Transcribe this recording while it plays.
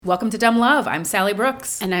Welcome to Dumb Love. I'm Sally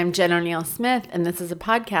Brooks. And I'm Jen O'Neill Smith, and this is a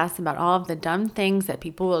podcast about all of the dumb things that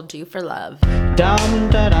people will do for love. Dum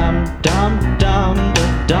da dum dum dum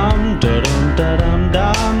da dum da dum da dum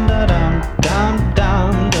dum da dum dum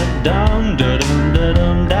dum da dum da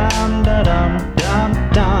dum da dum dum da dum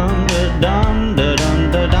dum dum da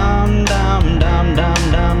dum da dum da dum dum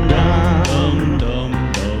dum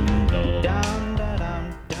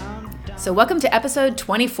dum dum. So welcome to episode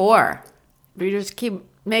 24. We just keep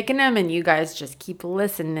making them, and you guys just keep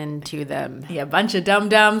listening to them. Yeah, a bunch of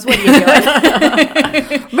dum-dums. What are you doing?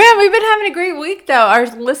 Man, we've been having a great week, though. Our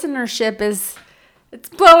listenership it's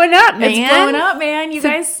blowing up, man. It's blowing up, man. You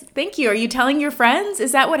guys, thank you. Are you telling your friends?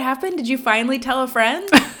 Is that what happened? Did you finally tell a friend?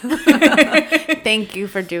 Thank you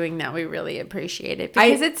for doing that. We really appreciate it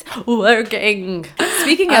because it's working.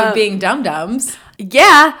 Speaking of being dum-dums.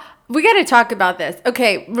 Yeah. We got to talk about this.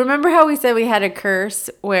 Okay, remember how we said we had a curse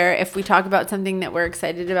where if we talk about something that we're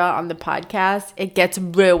excited about on the podcast, it gets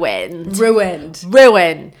ruined. Ruined.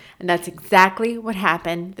 And that's exactly what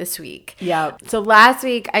happened this week. Yeah. So last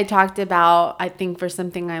week I talked about, I think for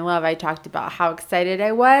Something I Love, I talked about how excited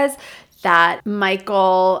I was that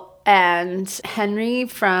Michael and Henry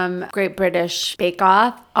from Great British Bake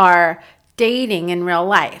Off are dating in real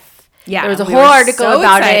life. Yeah, there was a we whole were article so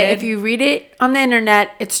about excited. it. If you read it on the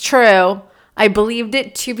internet, it's true. I believed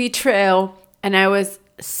it to be true, and I was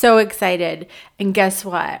so excited. And guess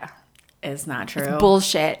what? It's not true. It's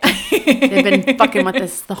bullshit. They've been fucking with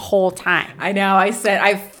us the whole time. I know. I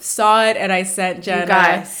saw it and I sent Jenna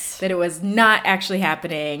guys. that it was not actually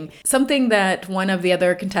happening. Something that one of the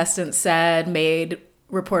other contestants said made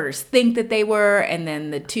reporters think that they were, and then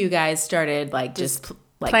the two guys started just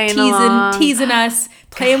teasing us,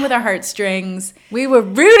 playing with our heartstrings. We were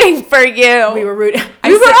rooting for you. We were rooting.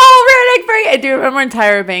 We were all rooting for you. Do you remember when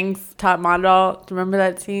Tyra Banks top model? Do you remember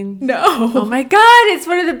that scene? No. Oh my God. It's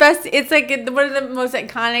one of the best. It's like one of the most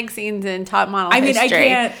iconic scenes in top model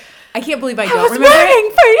history. I can't believe I don't was remember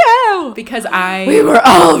rooting it for you. because We were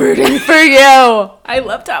all rooting for you. I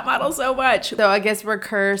love Top Model so much. So I guess we're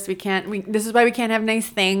cursed. This is why we can't have nice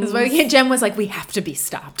things. This is why we can't. Jen was like, we have to be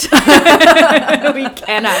stopped. We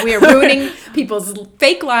cannot. We are ruining people's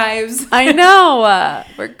fake lives. I know.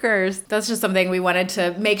 We're cursed. That's just something we wanted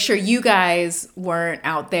to make sure you guys weren't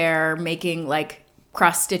out there making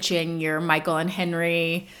cross-stitching your Michael and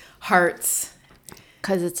Henry hearts.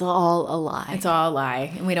 Because it's all a lie. It's all a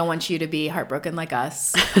lie. And we don't want you to be heartbroken like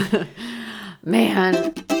us.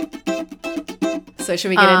 Man. So should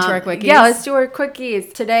we get into our quickies? Yeah, let's do our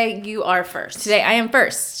quickies. Today, you are first. Today, I am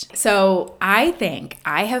first. So I think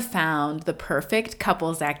I have found the perfect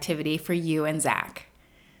couples activity for you and Zach.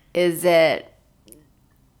 Is it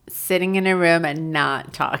sitting in a room and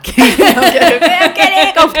not talking?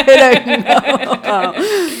 I'm kidding.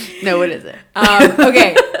 No, what is it?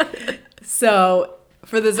 Okay. So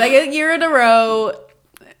for the second year in a row,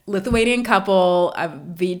 Lithuanian couple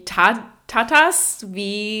Vytautas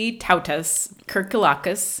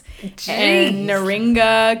Kirkilakis and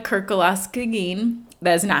Neringa Kirkilaskagin.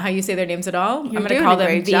 That is not how you say their names at all. I'm going to call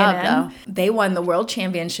them VNN. They won the world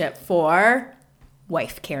championship for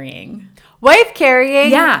wife carrying. Wife carrying?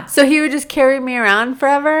 Yeah. So he would just carry me around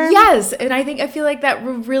forever? Yes. And I feel like that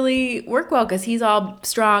would really work well because he's all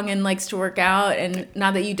strong and likes to work out. And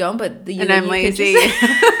not that you don't, but and I'm lazy.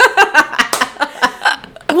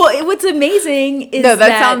 Well, what's amazing is that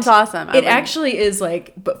sounds awesome. It actually is an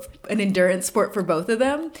endurance sport for both of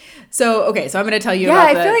them. So, okay, so I'm going to tell you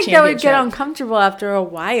about the I feel like that would get uncomfortable after a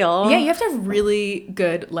while. Yeah, you have to have really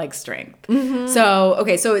good leg strength. Mm-hmm. So,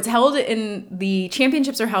 okay, so the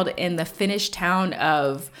championships are held in the Finnish town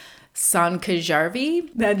of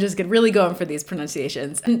Sankajärvi. I'm just really going for these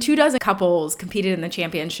pronunciations. And 24 couples competed in the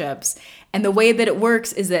championships. And the way that it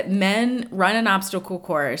works is that men run an obstacle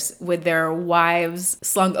course with their wives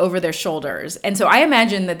slung over their shoulders. And so I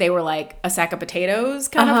imagine that they were like a sack of potatoes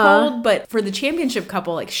kind of hold. But for the championship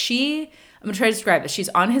couple, I'm going to try to describe this. She's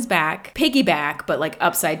on his back, piggyback, but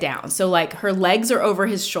upside down. So her legs are over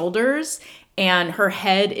his shoulders and her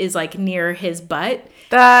head is near his butt.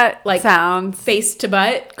 That sounds face to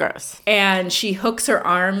butt. Gross. And she hooks her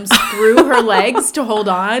arms through her legs to hold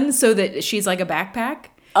on so that she's like a backpack.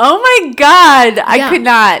 Oh my God. Yeah. I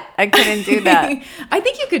couldn't do that. I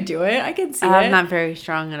think you could do it. I can see it. I'm not very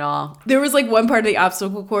strong at all. There was one part of the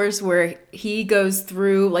obstacle course where he goes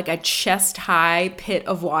through a chest high pit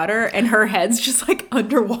of water and her head's just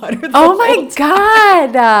underwater. Oh my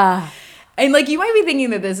God. And you might be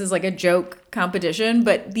thinking that this is a joke competition,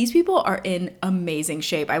 but these people are in amazing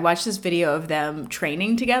shape. I watched this video of them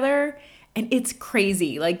training together And it's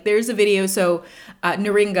crazy. Like there's a video. So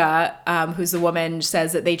Naringa, who's the woman,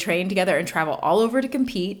 says that they train together and travel all over to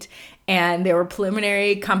compete. And there were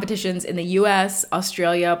preliminary competitions in the US,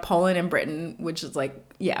 Australia, Poland, and Britain, which is like,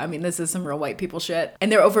 yeah, I mean, this is some real white people shit.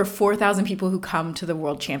 And there are over 4,000 people who come to the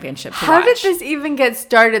World Championship to How watch. did this even get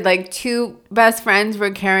started? Like two best friends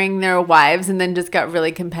were carrying their wives and then just got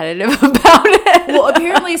really competitive about it. Well,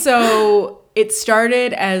 apparently, so it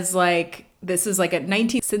started as like, this is like a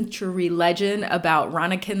 19th century legend about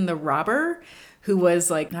Ranakin the Robber, who was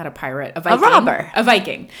like not a pirate, a Viking. A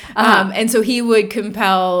Viking. And so he would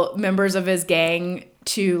compel members of his gang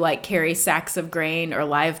to like carry sacks of grain or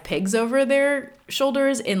live pigs over their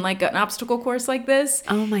shoulders in like an obstacle course like this.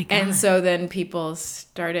 Oh my God. And so then people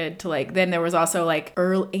started to like, then there was also like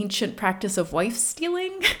ancient practice of wife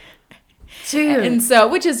stealing. Dude. And so,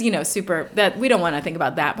 which is, super, that we don't want to think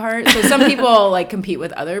about that part. So some people like compete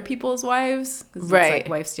with other people's wives. Right. It's like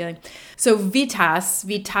wife stealing. So Vitatas,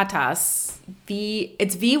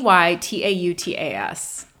 it's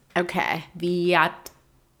Vytautas. Okay.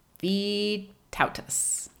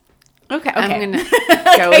 Vitautas. Okay. I'm going to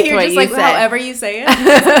go with You're what just you like, said. however you say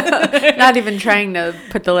it. Not even trying to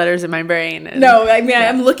put the letters in my brain. No, I mean,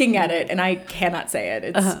 I'm looking at it and I cannot say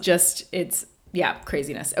it. It's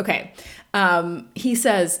craziness. Okay. He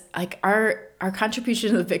says, like, our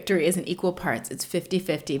contribution to the victory isn't equal parts. It's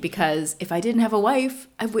 50-50 because if I didn't have a wife,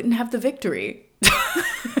 I wouldn't have the victory.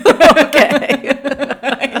 Okay.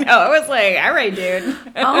 I know. I was like, all right, dude.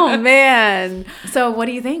 Oh, man. So what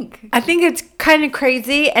do you think? I think it's kind of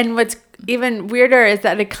crazy. And what's even weirder is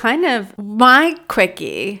that my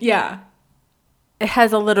quickie, Yeah. it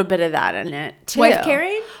has a little bit of that in it, too. Wife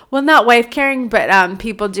carrying? Well, not wife carrying, but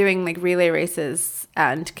people doing like relay races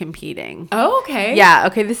and competing. Oh, okay. Yeah.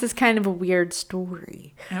 Okay. This is kind of a weird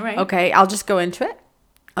story. All right. Okay. I'll just go into it.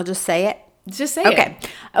 I'll just say it. Just say it.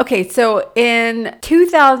 Okay. So in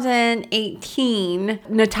 2018,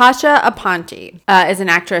 Natasha Aponte is an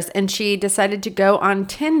actress, and she decided to go on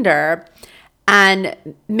Tinder and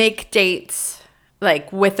make dates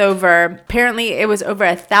like with apparently it was over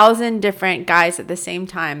 1,000 different guys at the same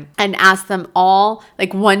time, and asked them all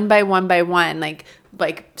like one by one, like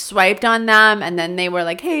swiped on them, and then they were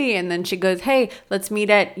like, hey, and then she goes, hey, let's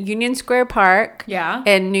meet at Union Square Park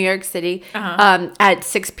in New York City at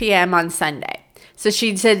 6 p.m. on Sunday. So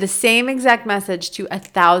she said the same exact message to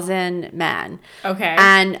 1,000 men.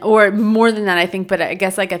 Okay. Or more than that, I think, but I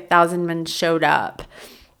guess like 1,000 men showed up.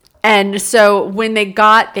 And so when they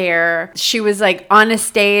got there, she was like on a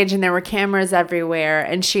stage and there were cameras everywhere.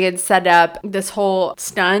 And she had set up this whole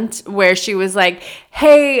stunt where she was like,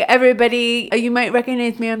 hey, everybody, you might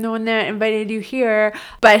recognize me. I'm the one that invited you here.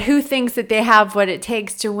 But who thinks that they have what it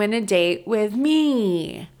takes to win a date with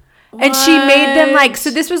me? What? And she made them like,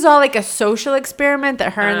 so this was all like a social experiment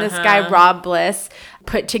that her and this guy, Rob Bliss,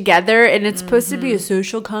 put together, and it's supposed to be a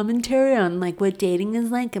social commentary on like what dating is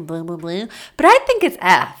like and blah blah blah, but I think it's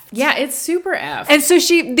F. Yeah, it's super F. And so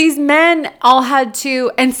these men all had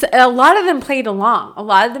to, and so a lot of them played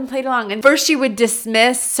along. And first she would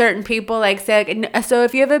dismiss certain people, like say, like, so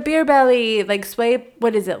if you have a beer belly, like swipe,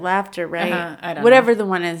 what is it, left or right? I don't Whatever know. the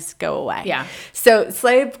one is, go away. Yeah. So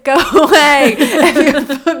swipe, go away. If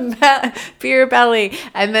you have beer belly,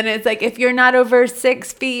 and then it's like if you're not over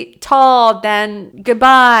 6 feet tall, then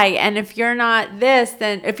goodbye. And if you're not this,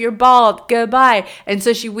 then if you're bald, goodbye. And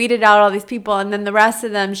so she weeded out all these people, and then the rest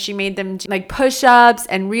of them, she made them like push-ups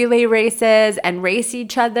and relay races and race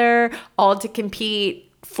each other, all to compete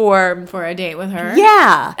for a date with her.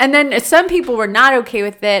 Yeah. And then some people were not okay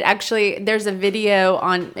with it. Actually, there's a video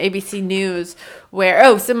on ABC News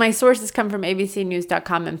where, so my sources come from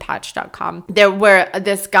abcnews.com and patch.com. There where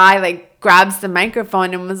this guy like grabs the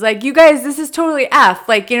microphone and was like, you guys, this is totally F.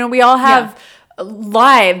 Like, we all have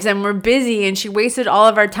lives and we're busy, and she wasted all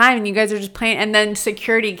of our time, and you guys are just playing. And then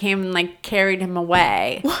security came and like carried him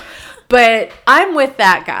away. But I'm with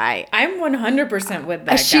that guy. I'm 100% with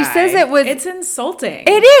that guy. She says it's insulting.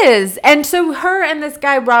 It is. And so her and this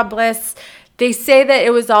guy, Rob Bliss, they say that it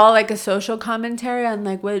was all like a social commentary on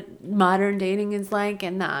like what modern dating is like,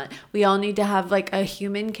 and that we all need to have like a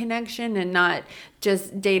human connection and not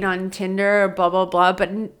just date on Tinder or blah, blah, blah.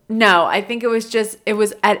 But no, I think it was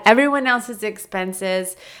at everyone else's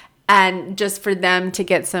expenses, and just for them to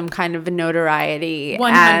get some kind of a notoriety.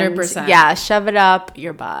 100%. And, yeah, shove it up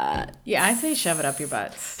your butt. Yeah, I say shove it up your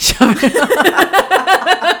butts.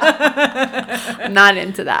 I'm not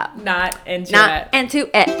into that. Not into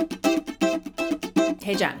it.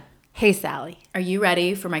 Hey, Jen. Hey, Sally. Are you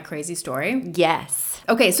ready for my crazy story? Yes.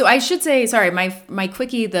 Okay, so I should say, sorry, my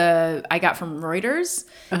quickie I got from Reuters.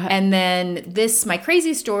 And then my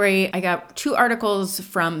crazy story, I got 2 articles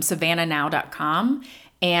from SavannahNow.com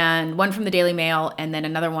and one from the Daily Mail and then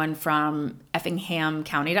another one from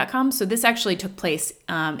EffinghamCounty.com. So this actually took place,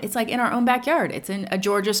 it's like in our own backyard. It's in a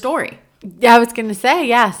Georgia story. Yeah, I was going to say,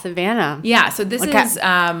 Savannah. Yeah, so this is,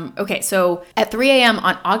 so at 3 a.m.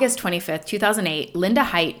 on August 25th, 2008, Linda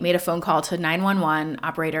Height made a phone call to 911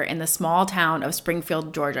 operator in the small town of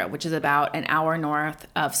Springfield, Georgia, which is about an hour north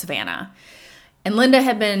of Savannah. And Linda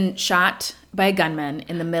had been shot by a gunman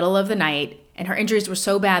in the middle of the night, and her injuries were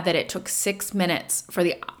so bad that it took 6 minutes for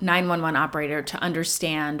the 911 operator to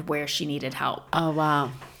understand where she needed help. Oh,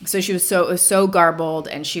 wow. So it was so garbled,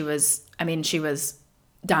 and she was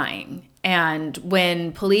dying. And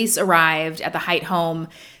when police arrived at the Height home,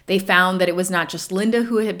 they found that it was not just Linda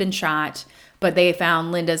who had been shot, but they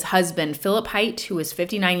found Linda's husband, Philip Height, who was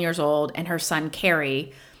 59 years old, and her son,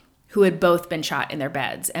 Carrie, who had both been shot in their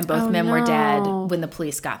beds. And both men were dead when the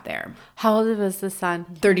police got there. How old was the son?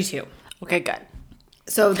 32. Okay, good.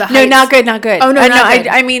 So the No, not good. Oh, no, good.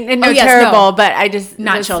 I mean, terrible, but I just...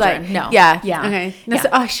 Not children, like, no. Yeah. Okay. No, yeah. So,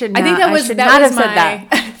 I should not. I think that was said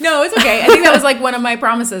that. No, it's okay. I think that was like one of my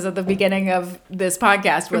promises at the beginning of this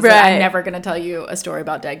podcast was that I'm never going to tell you a story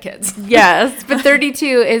about dead kids. Yes, but 32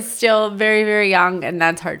 is still very, very young, and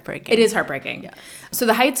that's heartbreaking. It is heartbreaking. Yeah. So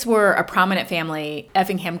the Heights were a prominent family,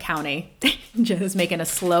 Effingham County. Jenna's making a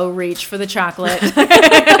slow reach for the chocolate.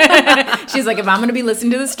 She's like, if I'm going to be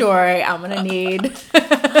listening to the story, I'm going to need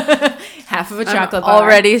half of a chocolate bar.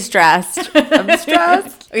 Already stressed. I'm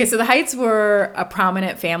stressed. Okay, so the Heights were a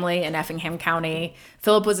prominent family in Effingham County.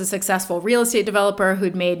 Philip was a successful real estate developer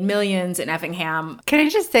who'd made millions in Effingham. Can I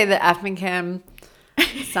just say that Effingham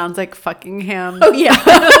sounds like fucking ham? Oh, yeah.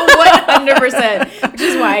 100%. Which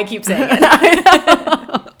is why I keep saying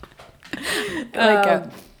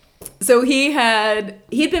it. So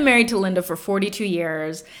he'd been married to Linda for 42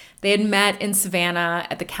 years. They had met in Savannah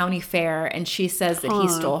at the county fair, and she says that he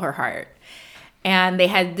stole her heart. And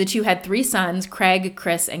the two had 3 sons, Craig,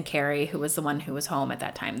 Chris, and Carrie, who was the one who was home at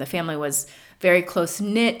that time. The family was very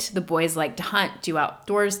close-knit. The boys liked to hunt, do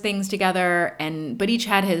outdoors things together, but each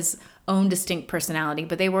had his own distinct personality,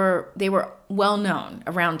 but they were well known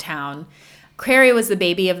around town. Carrie was the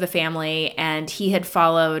baby of the family, and he had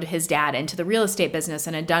followed his dad into the real estate business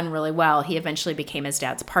and had done really well. He eventually became his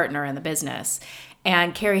dad's partner in the business.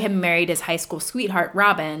 And Carrie had married his high school sweetheart,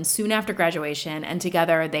 Robin, soon after graduation, and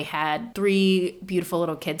together they had 3 beautiful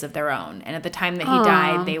little kids of their own. And at the time that he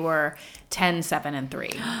died, they were 10, 7, and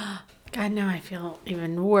 3. God, now I feel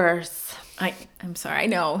even worse. I'm sorry. I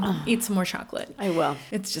know. Eat some more chocolate. I will.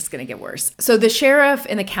 It's just going to get worse. So the sheriff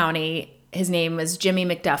in the county, his name was Jimmy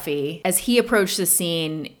McDuffie. As he approached the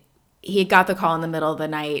scene, he had got the call in the middle of the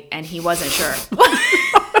night, and he wasn't sure.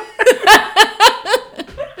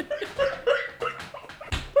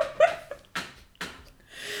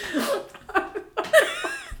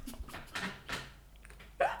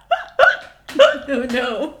 Oh,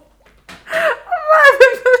 no.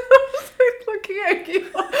 Looking at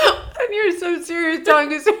you, and you're so serious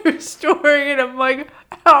telling us your story, and I'm like,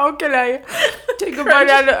 how can I take a bite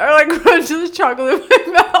out of, or like crunch this chocolate in my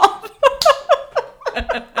mouth?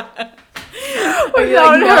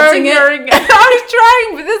 Without her hearing it. I was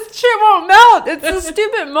trying, but this shit won't melt. It's the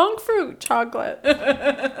stupid monk fruit chocolate.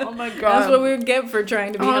 Oh my God. That's what we would get for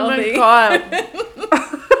trying to be healthy. Oh my God.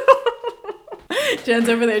 Jen's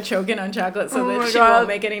over there choking on chocolate so that she won't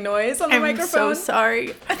make any noise on the microphone. I'm so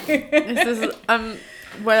sorry. This is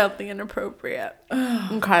wildly inappropriate.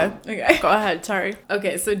 Okay. Go ahead. Sorry.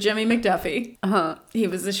 Okay, so Jimmy McDuffie, he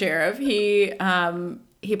was the sheriff. He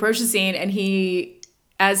approached the scene, and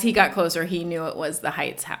as he got closer, he knew it was the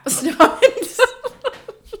Heights house.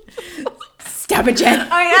 Stop it, Jen.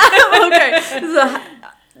 Okay.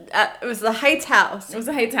 It was the Heights house. It was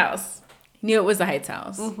the Heights house. He knew it was the Heights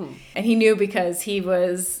house. Mm-hmm. And he knew because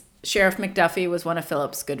Sheriff McDuffie was one of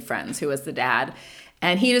Philip's good friends, who was the dad.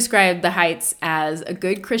 And he described the Heights as a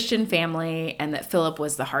good Christian family and that Philip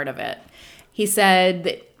was the heart of it. He said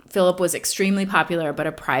that Philip was extremely popular, but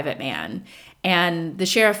a private man. And the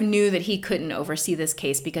sheriff knew that he couldn't oversee this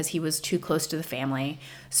case because he was too close to the family.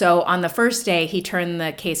 So on the first day, he turned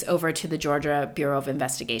the case over to the Georgia Bureau of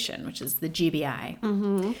Investigation, which is the GBI.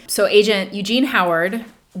 Mm-hmm. So Agent Eugene Howard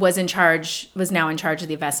was now in charge of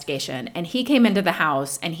the investigation. And he came into the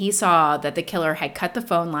house and he saw that the killer had cut the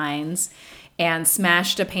phone lines and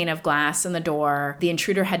smashed a pane of glass in the door. The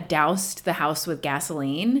intruder had doused the house with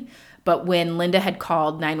gasoline, but when Linda had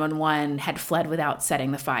called 911, had fled without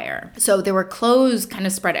setting the fire. So there were clothes kind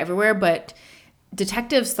of spread everywhere, but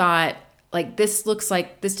detectives thought like, this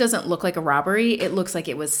doesn't look like a robbery. It looks like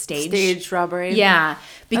it was staged. Staged robbery. Yeah,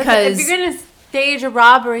 because if you're going to stage a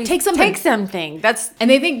robbery, take something. And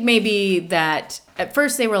they think maybe that at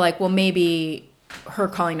first they were like, well, maybe her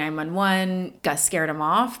calling 911 scared him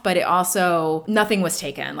off, but it also, nothing was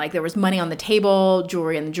taken. Like, there was money on the table,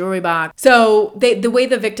 jewelry in the jewelry box. So the way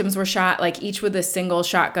the victims were shot, like each with a single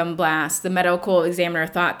shotgun blast, the medical examiner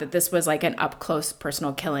thought that this was like an up close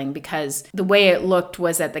personal killing, because the way it looked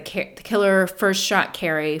was that the killer first shot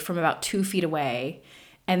Carrie from about 2 feet away,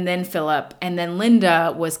 and then Philip, and then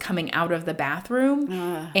Linda was coming out of the bathroom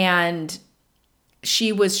and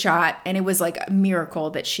she was shot, and it was like a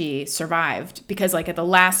miracle that she survived, because like at the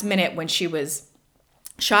last minute when she was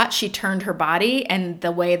shot, she turned her body, and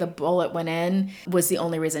the way the bullet went in was the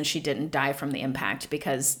only reason she didn't die from the impact,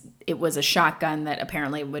 because it was a shotgun that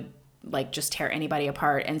apparently would like just tear anybody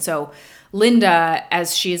apart. And so Linda,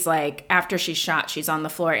 as she's like, after she's shot, she's on the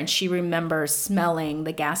floor and she remembers smelling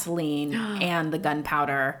the gasoline and the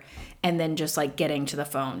gunpowder, and then just like getting to the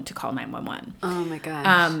phone to call 911. Oh my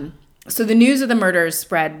gosh. So the news of the murders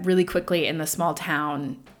spread really quickly in the small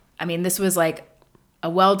town. I mean, this was like a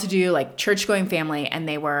well-to-do, like church-going family, and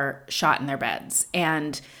they were shot in their beds.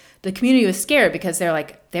 And the community was scared because they're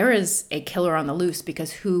like, there is a killer on the loose,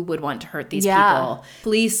 because who would want to hurt these people?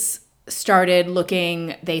 Police started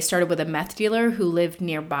looking. They started with a meth dealer who lived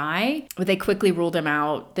nearby, but they quickly ruled him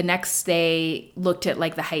out. The next they looked at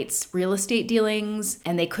like the Heights real estate dealings,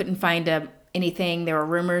 and they couldn't find anything. There were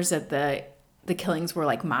rumors that the killings were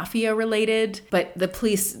like mafia related, but the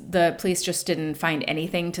police just didn't find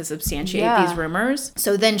anything to substantiate these rumors.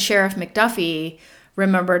 So then Sheriff McDuffie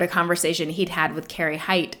remembered a conversation he'd had with Carrie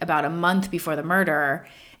Height about a month before the murder,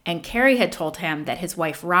 and Carrie had told him that his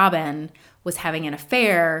wife Robin was having an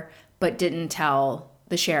affair, but didn't tell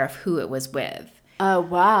the sheriff who it was with. Oh,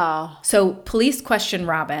 wow. So police questioned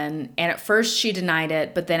Robin, and at first she denied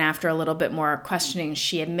it, but then after a little bit more questioning,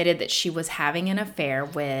 she admitted that she was having an affair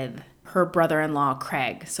with her brother-in-law,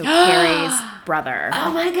 Craig. So Carrie's brother.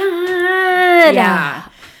 Oh my God. Yeah.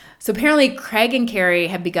 So apparently Craig and Carrie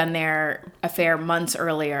had begun their affair months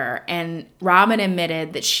earlier, and Robin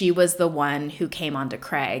admitted that she was the one who came onto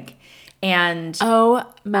Craig. And oh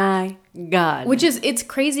my God. it's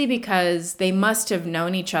crazy because they must have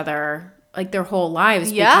known each other like their whole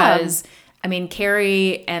lives. Because I mean,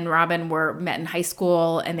 Carrie and Robin were met in high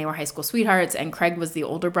school, and they were high school sweethearts, and Craig was the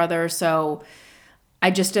older brother. So I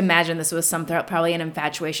just imagine this was probably an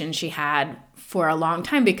infatuation she had for a long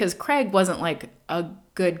time, because Craig wasn't like a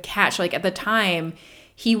good catch. Like at the time,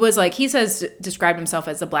 he was like, he described himself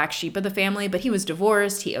as the black sheep of the family, but he was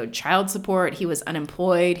divorced. He owed child support. He was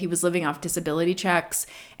unemployed. He was living off disability checks.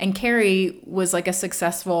 And Carrie was like a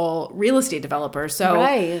successful real estate developer.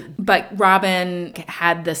 So, But Robin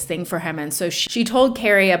had this thing for him. And so she told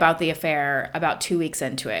Carrie about the affair about 2 weeks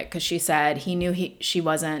into it, because she said he knew she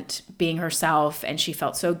wasn't being herself, and she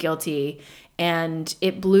felt so guilty. And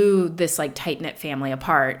it blew this like tight-knit family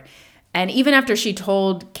apart. And even after she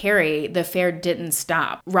told Carrie, the affair didn't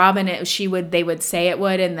stop. Robin, they would say it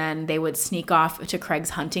would, and then they would sneak off to Craig's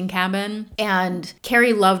hunting cabin. And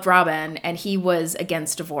Carrie loved Robin, and he was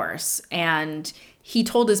against divorce. And he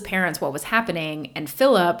told his parents what was happening, and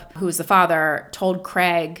Philip, who was the father, told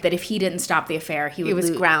Craig that if he didn't stop the affair, he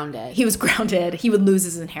was grounded. He was grounded. He would lose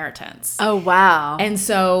his inheritance. Oh, wow. And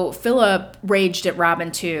so Philip raged at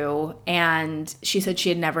Robin too, and she said she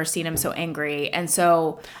had never seen him so angry. And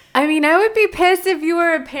so, I mean, I would be pissed if you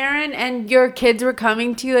were a parent and your kids were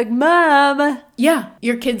coming to you like, Mom. Yeah,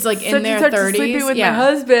 your kid's like in their 30s. Sleeping with my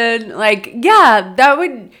husband. Like, yeah,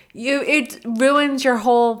 it ruins your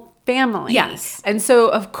whole family. Yes. And so,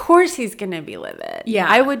 of course, he's going to be livid. Yeah.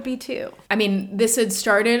 I would be too. I mean, this had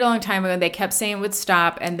started a long time ago. They kept saying it would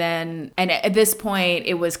stop. And at this point,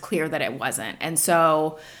 it was clear that it wasn't. And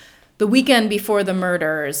so the weekend before the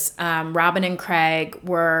murders, Robin and Craig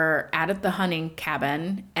were at the hunting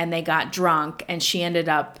cabin, and they got drunk, and she ended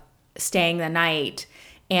up staying the night.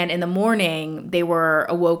 And in the morning, they were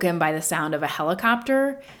awoken by the sound of a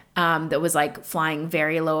helicopter that was like flying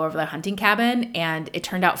very low over the hunting cabin. And it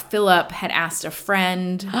turned out Philip had asked a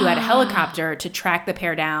friend who had a helicopter to track the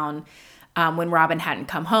pair down when Robin hadn't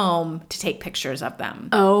come home, to take pictures of them.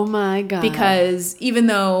 Oh my God. Because even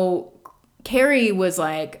though Carrie was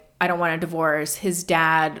like, I don't want a divorce, his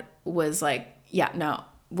dad was like, yeah, no,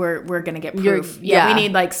 we're going to get proof. We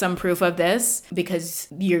need like some proof of this, because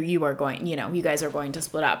you are going, you guys are going to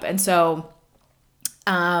split up. And so,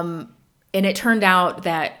 and it turned out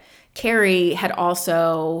that Carrie had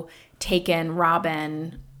also taken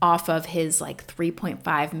Robin off of his like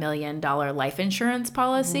 $3.5 million life insurance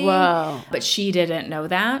policy. Whoa. But she didn't know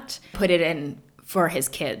that. Put it in for his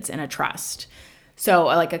kids in a trust. So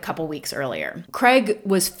like a couple weeks earlier. Craig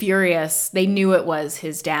was furious. They knew it was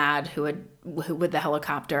his dad who with the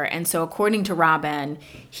helicopter. And so according to Robin,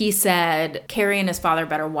 he said Carrie and his father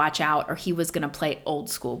better watch out or he was going to play old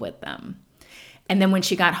school with them. And then when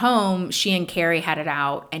she got home, she and Carrie had it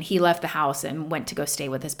out and he left the house and went to go stay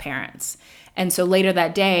with his parents. And so later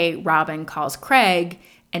that day, Robin calls Craig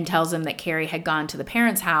and tells him that Carrie had gone to the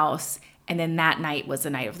parents' house. And then that night was the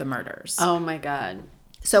night of the murders. Oh my God.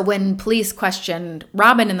 So when police questioned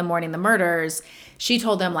Robin in the morning, the murders, she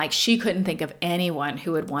told them like she couldn't think of anyone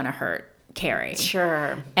who would want to hurt Carrie.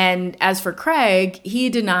 Sure. And as for Craig, he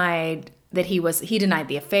denied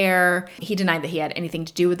the affair. He denied that he had anything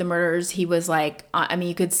to do with the murders. He was like,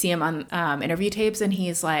 you could see him on interview tapes and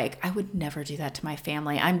he's like, I would never do that to my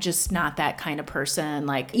family. I'm just not that kind of person.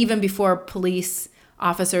 Like even before police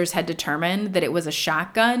officers had determined that it was a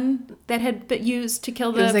shotgun that had been used to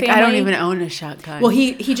kill the family. I don't even own a shotgun. Well,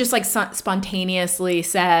 he just like spontaneously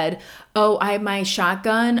said, oh, I have my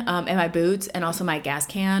shotgun and my boots and also my gas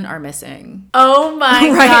can are missing. Oh my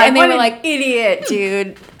right? God. And they were like, idiot,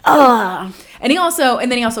 dude. Ugh. And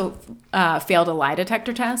then he also failed a lie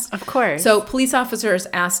detector test. Of course. So police officers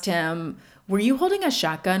asked him, were you holding a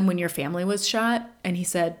shotgun when your family was shot? And he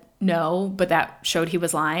said, no, but that showed he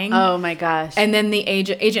was lying. Oh my gosh. And then the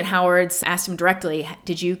Agent Howard asked him directly,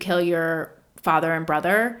 did you kill your father and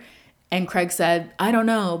brother? And Craig said, I don't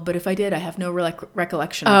know, but if I did, I have no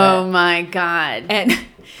recollection of it. Oh my God. And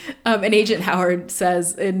Agent Howard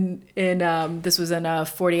says this was in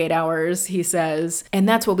 48 Hours, he says, and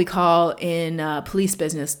that's what we call in police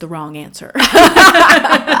business the wrong answer. And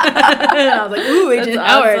I was like, ooh, Agent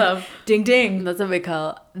Howard. Awesome. Ding, ding. That's what we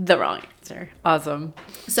call the wrong answer. Awesome.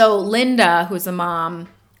 So Linda, who's the mom,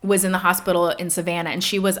 was in the hospital in Savannah and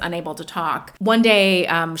she was unable to talk. One day,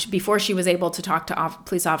 before she was able to talk to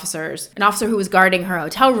police officers, an officer who was guarding her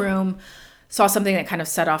hotel room saw something that kind of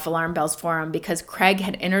set off alarm bells for him because Craig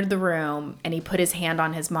had entered the room and he put his hand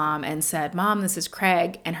on his mom and said, Mom, this is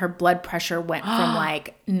Craig. And her blood pressure went from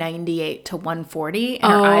like 98 to 140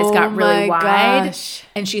 and her eyes got really wide. Gosh.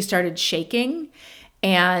 And she started shaking.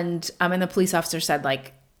 And the police officer said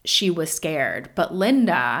like she was scared. But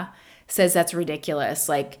Linda says that's ridiculous.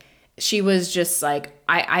 Like she was just like,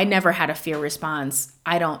 I never had a fear response.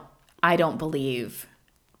 I don't believe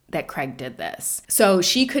that Craig did this. So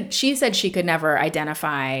she said she could never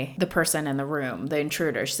identify the person in the room, the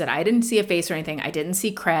intruder. She said, I didn't see a face or anything. I didn't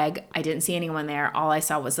see Craig. I didn't see anyone there. All I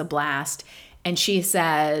saw was a blast. And she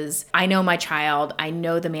says, I know my child. I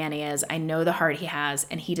know the man he is. I know the heart he has.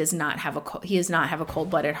 And he does not have a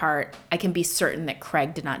cold-blooded heart. I can be certain that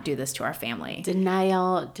Craig did not do this to our family.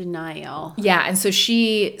 Denial. Yeah. And so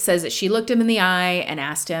she says that she looked him in the eye and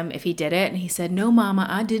asked him if he did it. And he said, no, Mama,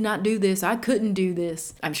 I did not do this. I couldn't do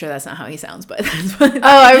this. I'm sure that's not how he sounds, but that's what,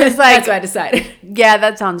 I was like, that's what I decided. Yeah,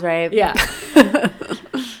 that sounds right. Yeah.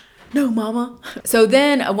 No, Mama. So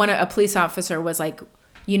then a police officer was like,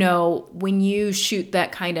 you know, when you shoot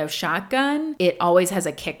that kind of shotgun, it always has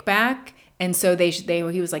a kickback. And so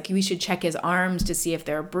he was like, we should check his arms to see if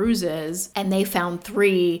there are bruises. And they found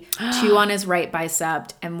 3, 2 on his right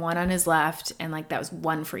bicep and 1 on his left. And like that was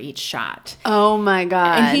 1 for each shot. Oh my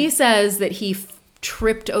God. And he says that he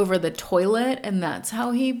tripped over the toilet and that's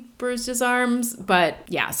how he bruised his arms. But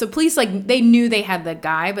yeah, so police, like they knew they had the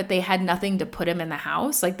guy, but they had nothing to put him in the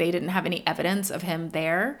house. Like they didn't have any evidence of him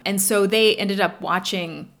there. And so they ended up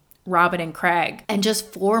watching Robin and Craig. And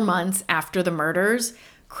just 4 months after the murders,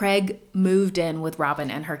 Craig moved in with Robin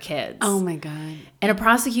and her kids. Oh my God. And a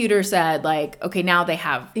prosecutor said, like, okay, now they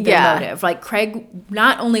have their motive. Like, Craig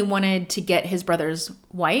not only wanted to get his brother's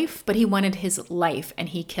wife, but he wanted his life, and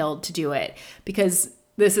he killed to do it. Because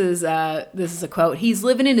this is a quote. He's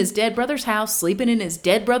living in his dead brother's house, sleeping in his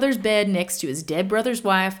dead brother's bed next to his dead brother's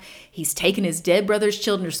wife. He's taking his dead brother's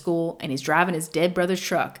children to school, and he's driving his dead brother's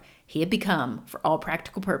truck. He had become, for all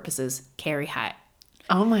practical purposes, Carrie Hyatt.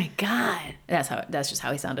 Oh my God. That's just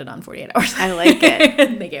how he sounded on 48 Hours. I like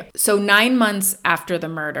it. Thank you. So 9 months after the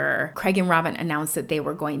murder, Craig and Robin announced that they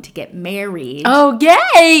were going to get married. Oh,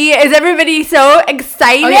 yay. Is everybody so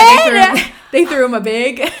excited? Oh, yeah, they threw him a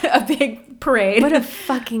big parade. What a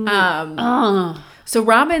fucking... So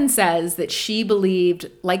Robin says that she believed,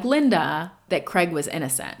 like Linda, that Craig was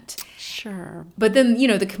innocent. Sure. But then, you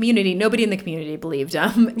know, nobody in the community believed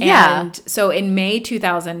him. Yeah. And so in May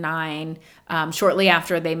 2009, shortly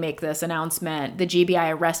after they make this announcement, the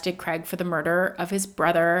GBI arrested Craig for the murder of his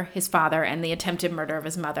brother, his father, and the attempted murder of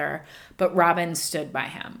his mother. But Robin stood by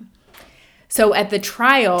him. So at the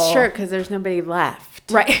trial... Sure, because there's nobody left.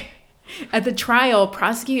 Right. At the trial,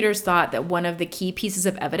 prosecutors thought that one of the key pieces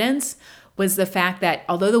of evidence was the fact that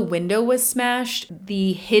although the window was smashed,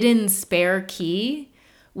 the hidden spare key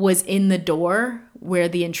was in the door where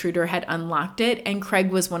the intruder had unlocked it. And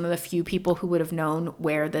Craig was one of the few people who would have known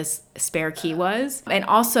where this spare key was. And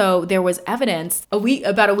also there was evidence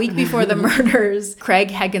about a week before the murders,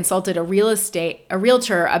 Craig had consulted a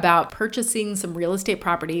realtor about purchasing some real estate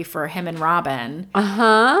property for him and Robin.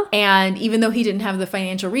 And even though he didn't have the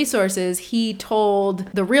financial resources, he told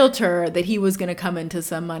the realtor that he was going to come into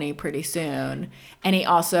some money pretty soon. And he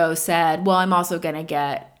also said, well, I'm also going to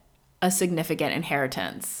get a significant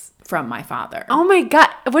inheritance from my father. Oh my God.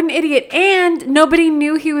 What an idiot. And nobody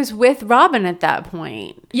knew he was with Robin at that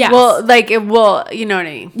point. Yes. Well, you know what I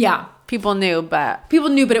mean? Yeah. People knew, but it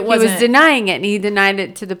wasn't. He was denying it, and he denied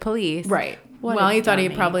it to the police. Right. What well, a he thought he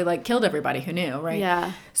dummy. probably killed everybody who knew, right?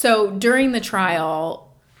 Yeah. So during the trial,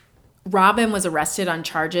 Robin was arrested on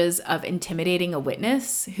charges of intimidating a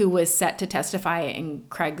witness who was set to testify in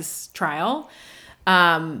Craig's trial.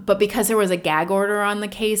 But because there was a gag order on the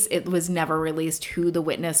case, it was never released who the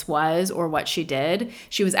witness was or what she did.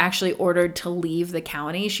 She was actually ordered to leave the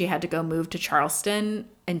county. She had to go move to Charleston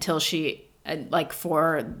until she,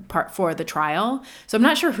 for the trial. So I'm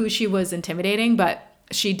not sure who she was intimidating, but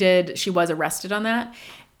she was arrested on that.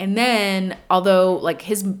 And then, although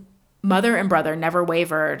his mother and brother never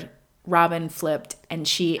wavered, Robin flipped and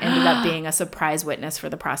she ended up being a surprise witness for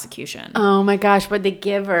the prosecution. Oh my gosh, what'd they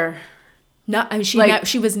give her? No,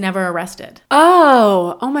 she was never arrested.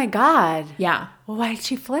 Oh my God. Yeah. Well, why did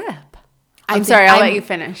she flip? I'm sorry, I'll let you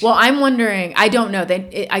finish. Well, I'm wondering, I don't know.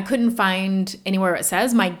 I couldn't find anywhere it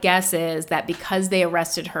says. My guess is that because they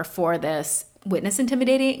arrested her for this witness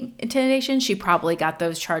intimidation, she probably got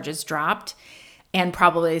those charges dropped and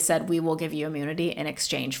probably said, we will give you immunity in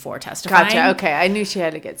exchange for testifying. Gotcha. Okay. I knew she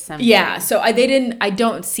had to get something. Yeah. So I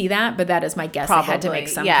don't see that, but that is my guess. They had to make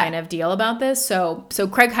some kind of deal about this. So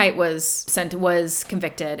Craig Hite was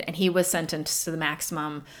convicted, and he was sentenced to the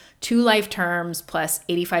maximum 2 life terms plus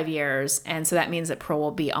 85 years. And so that means that parole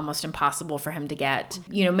will be almost impossible for him to get.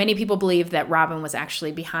 Many people believe that Robin was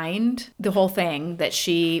actually behind the whole thing, that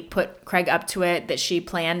she put Craig up to it, that she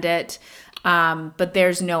planned it. But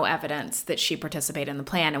there's no evidence that she participated in the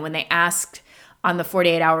plan. And when they asked on the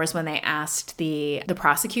 48 hours, when they asked the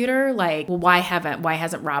prosecutor, well, why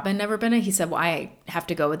hasn't Robin never been it? He said, well, I have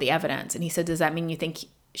to go with the evidence. And he said, does that mean you think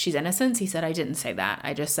she's innocent? He said, I didn't say that.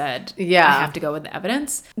 I just said, I have to go with the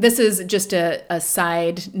evidence. This is just a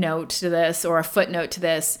side note to this, or a footnote to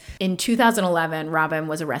this. In 2011, Robin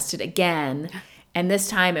was arrested again. And this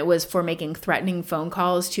time it was for making threatening phone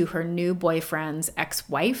calls to her new boyfriend's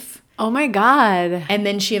ex-wife. Oh my God. And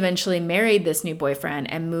then she eventually married this new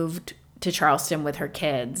boyfriend and moved to Charleston with her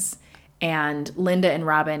kids. And Linda and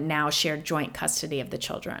Robin now share joint custody of the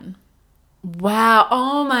children. Wow.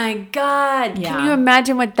 Oh my God. Yeah. Can you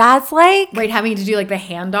imagine what that's like? Right, having to do the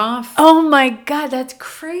handoff. Oh my God, that's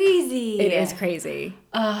crazy. It is crazy.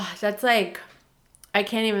 That's I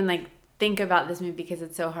can't even think about this movie because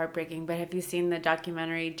it's so heartbreaking. But have you seen the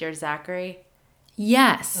documentary Dear Zachary?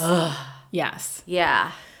 Yes. Yes.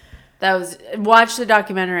 Yeah. Watch the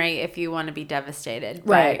documentary if you want to be devastated.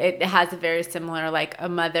 Right. But it has a very similar, a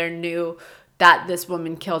mother knew that this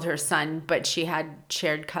woman killed her son, but she had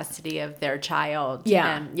shared custody of their child.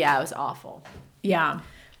 Yeah. And it was awful. Yeah.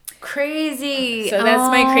 Crazy. So that's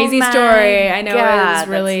my crazy story. I know it was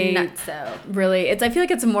really, that's nuts, really, I feel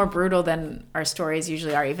like it's more brutal than our stories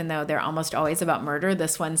usually are, even though they're almost always about murder.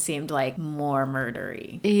 This one seemed more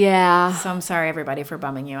murdery. Yeah. So I'm sorry, everybody, for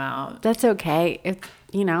bumming you out. That's okay.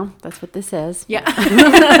 That's what this is. Yeah.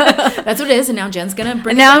 That's what it is. And now Jen's going to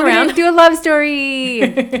bring it around. Now I'm going to do a love story.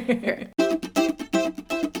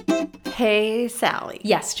 Hey, Sally.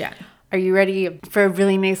 Yes, Jen. Are you ready for a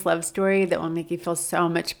really nice love story that will make you feel so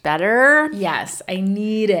much better? Yes, I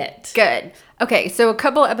need it. Good. Okay, so a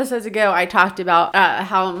couple episodes ago, I talked about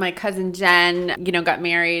how my cousin Jen, got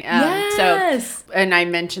married. Yes. And I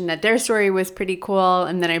mentioned that their story was pretty cool,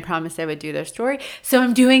 and then I promised I would do their story. So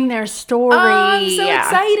I'm doing their story. Oh, I'm so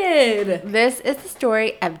excited. This is the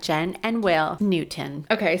story of Jen and Will Newton.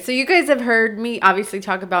 Okay, so you guys have heard me obviously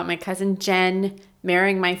talk about my cousin Jen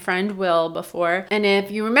marrying my friend Will before. And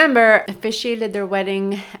if you remember, I officiated their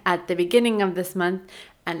wedding at the beginning of this month,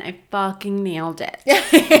 and I fucking nailed it.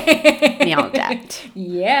 Nailed it.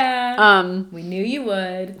 Yeah. We knew you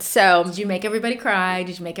would. So, did you make everybody cry?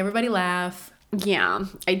 Did you make everybody laugh? Yeah,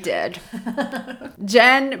 I did.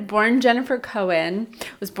 Jen, born Jennifer Cohen,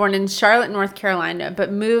 was born in Charlotte, North Carolina,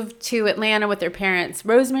 but moved to Atlanta with her parents,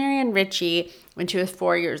 Rosemary and Richie, when she was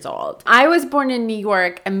 4 years old. I was born in New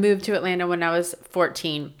York and moved to Atlanta when I was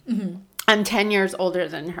 14. Mm-hmm. I'm 10 years older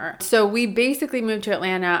than her. So we basically moved to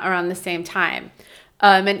Atlanta around the same time.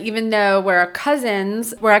 And even though we're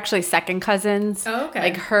cousins, we're actually second cousins. Oh, okay.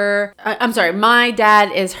 Like I'm sorry, my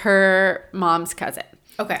dad is her mom's cousin.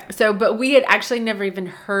 Okay. So, but we had actually never even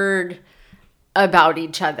heard about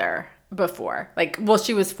each other before. Like, well,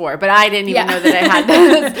 she was 4, but I didn't even know that I had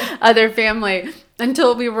this other family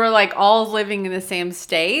until we were like all living in the same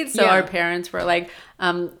state. So our parents were like,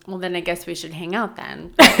 well, then I guess we should hang out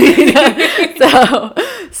then.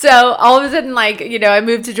 So all of a sudden, like, I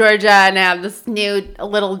moved to Georgia and I have this new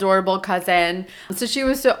little adorable cousin. So she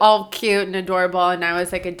was so all cute and adorable, and I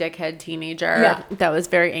was like a dickhead teenager that was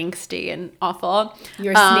very angsty and awful.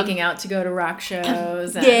 You were sneaking out to go to rock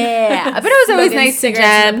shows. And but I was always nice to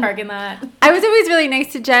Jen. In the parking lot. I was always really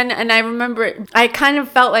nice to Jen, and I remember I kind of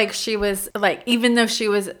felt like she was like, even though she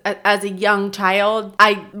was as a young child,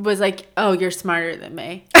 I was like, oh, you're smarter than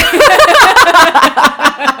me.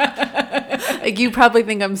 Like, you probably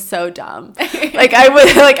think I'm so dumb. Like,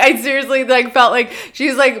 I seriously like felt like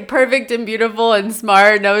she's like perfect and beautiful and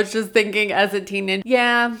smart, and I was just thinking as a teenager,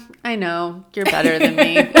 yeah, I know you're better than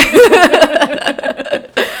me.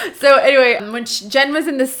 So anyway, when Jen was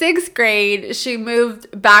in the 6th grade, she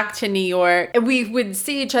moved back to New York. We would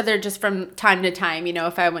see each other just from time to time,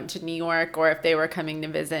 if I went to New York or if they were coming to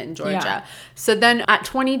visit in Georgia. Yeah. So then at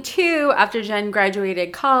 22, after Jen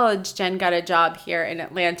graduated college, Jen got a job here in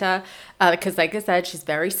Atlanta because, like I said, she's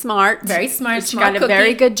very smart. Very smart. She got a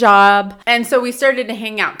very good job. And so we started to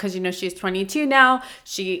hang out because, she's 22 now.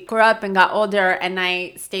 She grew up and got older, and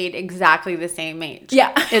I stayed exactly the same age.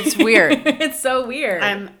 Yeah. It's weird. It's so weird.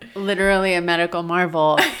 I'm literally a medical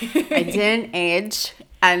marvel. I didn't age,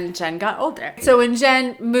 and Jen got older. So when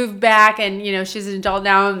Jen moved back and, she's an adult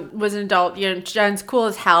now and was an adult, Jen's cool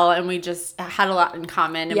as hell, and we just had a lot in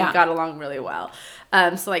common, and we got along really well.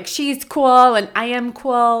 So like, she's cool and I am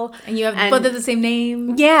cool. And you have both of the same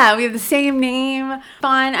name. Yeah, we have the same name.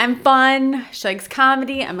 Fun. I'm fun. She likes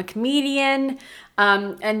comedy. I'm a comedian.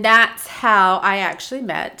 And that's how I actually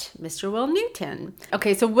met Mr. Will Newton.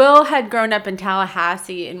 Okay, so Will had grown up in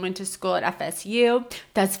Tallahassee and went to school at FSU.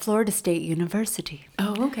 That's Florida State University.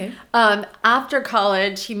 Oh, okay. After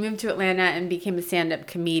college, he moved to Atlanta and became a stand-up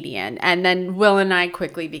comedian. And then Will and I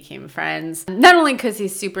quickly became friends. Not only because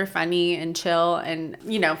he's super funny and chill and,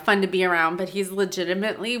 fun to be around, but he's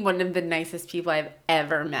legitimately one of the nicest people I've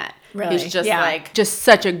ever met. Really? He's just just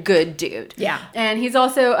such a good dude. Yeah. And he's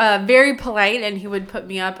also very polite, and he would put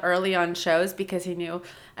me up early on shows because he knew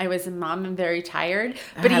I was a mom and very tired.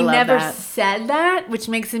 But he never said that, which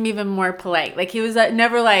makes him even more polite. Like, he was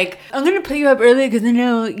never like, I'm going to put you up early because I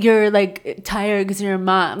know you're like tired because you're a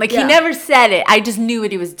mom. Like, he never said it. I just knew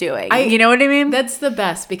what he was doing. You know what I mean? That's the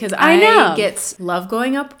best because I love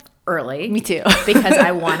going up early. Me too. Because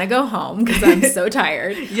I want to go home because I'm so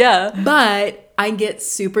tired. Yeah. But I get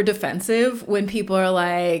super defensive when people are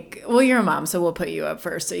like, well, you're a mom, so we'll put you up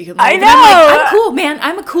first so you can leave. I know. I'm cool, man.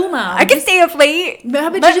 I'm a cool mom. I can stay up late.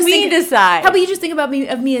 Let me decide. How about you just think about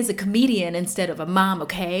me as a comedian instead of a mom,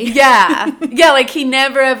 okay? Yeah. Yeah, like, he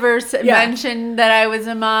never ever mentioned that I was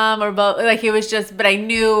a mom or both. Like, he was just, but I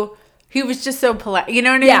knew he was just so polite. You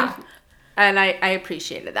know what I mean? Yeah. And I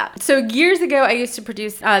appreciated that. So years ago, I used to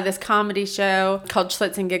produce this comedy show called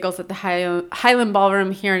Schlitz and Giggles at the Highland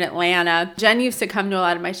Ballroom here in Atlanta. Jen used to come to a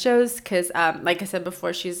lot of my shows because, like I said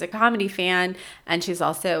before, she's a comedy fan, and she's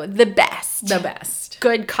also the best. The best.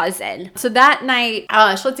 Good cousin. So that night,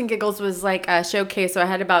 Schlitz and Giggles was like a showcase, so I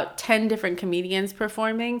had about 10 different comedians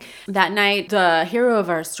performing. That night, the hero of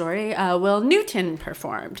our story, Will Newton,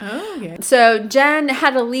 performed. Oh, okay. So Jen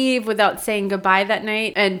had to leave without saying goodbye that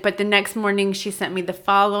night, but the next morning she sent me the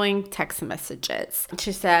following text messages.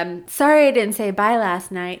 She said, sorry I didn't say bye last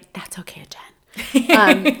night. That's okay,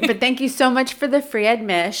 Jen. But thank you so much for the free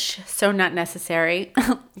admish. So not necessary.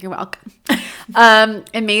 You're welcome.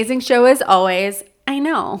 Amazing show as always. I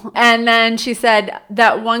know. And then she said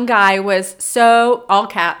that one guy was so, all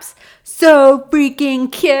caps, so freaking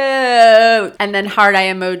cute. And then heart eye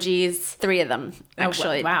emojis, 3 of them,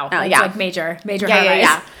 actually. Oh, wow. That's like major highlights.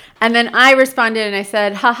 Yeah. And then I responded and I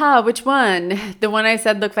said, haha, which one? The one I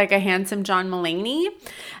said looked like a handsome John Mulaney.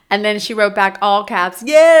 And then she wrote back, all caps,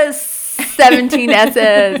 yes, 17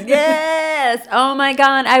 S's, yes. Oh my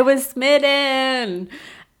God, I was smitten.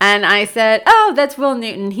 And I said, oh, that's Will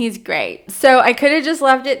Newton. He's great. So I could have just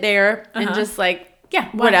left it there and just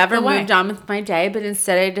whatever, moved on with my day. But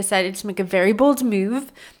instead I decided to make a very bold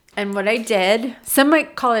move. And what I did, some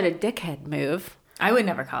might call it a dickhead move. I would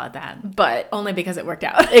never call it that. But only because it worked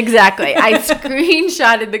out. Exactly. I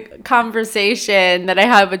screenshotted the conversation that I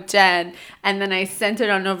had with Jen, and then I sent it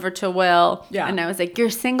on over to Will. Yeah. And I was like,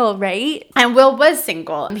 you're single, right? And Will was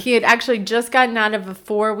single. He had actually just gotten out of a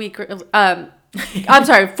 4-week I'm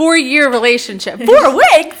sorry, 4-year relationship. 4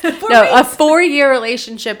 weeks? A 4-year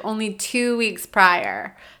relationship only 2 weeks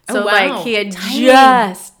prior. So, Oh, wow. like, he had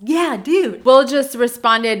Timing. yeah, dude. Will just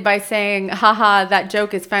responded by saying, haha, that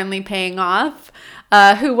joke is finally paying off.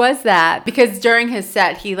 Who was that? Because during his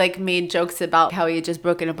set, he like made jokes about how he had just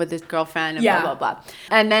broken up with his girlfriend and Yeah. blah, blah, blah.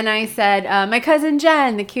 And then I said, my cousin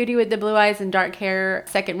Jen, the cutie with the blue eyes and dark hair,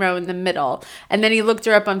 second row in the middle. And then he looked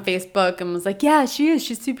her up on Facebook and was like, yeah, she is.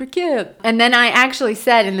 She's super cute. And then I actually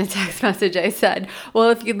said in the text message, I said, well,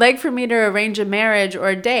 if you'd like for me to arrange a marriage or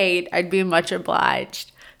a date, I'd be much obliged.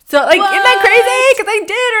 So, like, isn't that crazy? Because I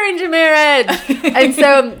did arrange a marriage. And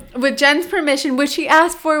so, with Jen's permission, which he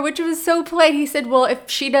asked for, which was so polite, he said, well, if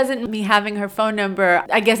she doesn't me having her phone number,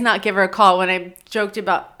 I guess not give her a call. When I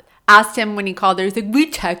asked him when he called her, he's like, we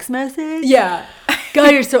text message? Yeah.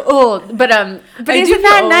 God, you're so old. But I isn't do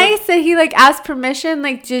that feel nice that he, like, asked permission?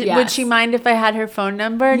 Like, would Yes. she mind if I had her phone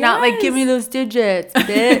number? Not like, give me those digits,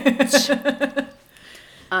 bitch.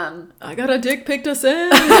 I got a dick pic to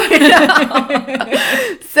send.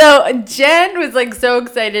 So Jen was like so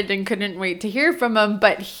excited and couldn't wait to hear from him,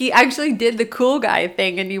 but he actually did the cool guy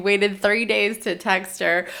thing and he waited 3 days to text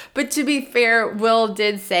her. But to be fair, Will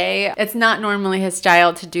did say it's not normally his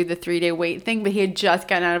style to do the 3-day wait thing, but he had just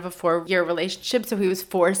gotten out of a 4-year relationship, so he was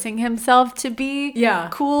forcing himself to be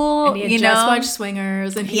cool. And he had just watched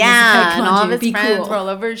Swingers, and he was Yeah, like, and "Come on, all dude, of his be friends cool." were all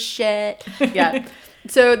over his shit. Yeah.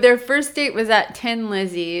 So their first date was at Tin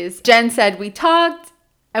Lizzie's. Jen said, we talked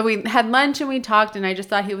and we had lunch and we talked, and I just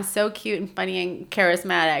thought he was so cute and funny and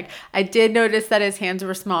charismatic. I did notice that his hands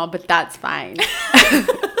were small, but that's fine.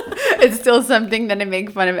 It's still something that I make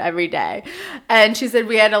fun of every day. And she said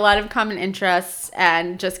we had a lot of common interests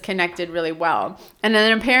and just connected really well. And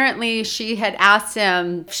then apparently she had asked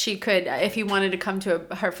him if he wanted to come to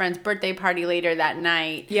her friend's birthday party later that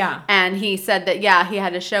night. Yeah. And he said that, yeah, he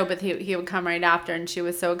had a show, but he would come right after. And she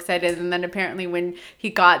was so excited. And then apparently when he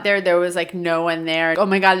got there was like no one there. Oh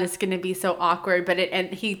my God, this is going to be so awkward.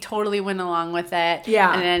 And he totally went along with it.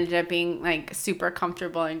 Yeah. And it ended up being like super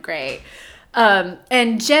comfortable and great.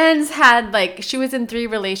 And Jen's had she was in 3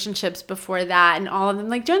 relationships before that, and all of them,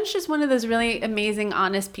 like, Jen's just one of those really amazing,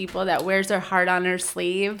 honest people that wears her heart on her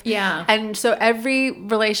sleeve. Yeah. And so every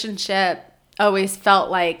relationship always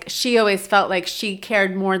felt like she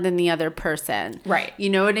cared more than the other person. Right. You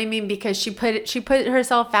know what I mean? Because she put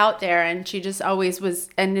herself out there, and she just always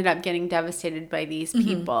ended up getting devastated by these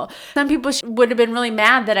people. Some people would have been really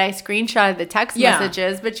mad that I screenshotted the text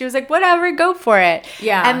messages, but she was like, whatever, go for it.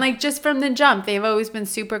 Yeah. And like, just from the jump, they've always been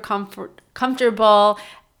super comfortable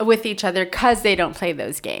with each other because they don't play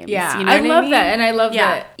those games. Yeah. You know I what love mean? that. And I love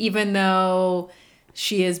that even though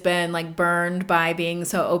she has been like burned by being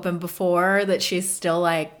so open before, that she's still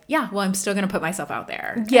like, yeah, well, I'm still going to put myself out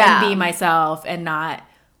there. Yeah. And be myself and not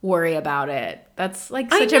worry about it. That's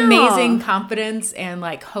like I such know. amazing confidence and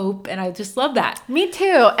like hope. And I just love that. Me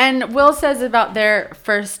too. And Will says about their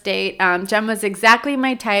first date, Jen was exactly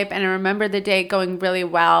my type, and I remember the date going really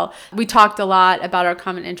well. We talked a lot about our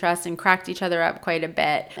common interests and cracked each other up quite a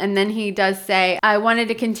bit. And then he does say, I wanted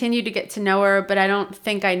to continue to get to know her, but I don't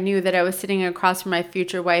think I knew that I was sitting across from my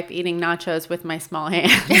future wife eating nachos with my small hands.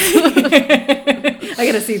 I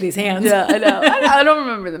got to see these hands. Yeah, I know. I don't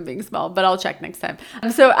remember them being small, but I'll check next time.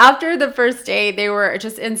 So after the first date, they were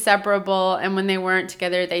just inseparable, and when they weren't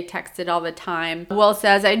together, they texted all the time. Will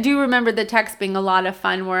says, I do remember the text being a lot of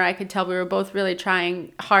fun, where I could tell we were both really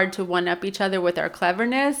trying hard to one-up each other with our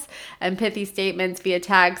cleverness and pithy statements via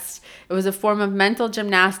text. It was a form of mental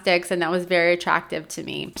gymnastics, and that was very attractive to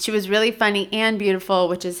me. She was really funny and beautiful,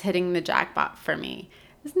 which is hitting the jackpot for me.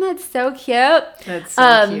 Isn't that so cute? That's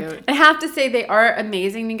so cute. I have to say they are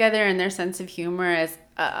amazing together, and their sense of humor is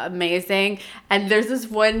amazing. And there's this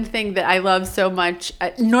one thing that I love so much.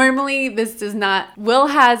 Normally, this does not. Will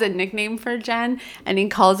has a nickname for Jen, and he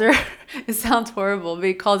calls her. It sounds horrible, but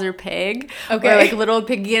he calls her Pig. Okay. Or like little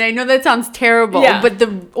piggy. And I know that sounds terrible, Yeah. but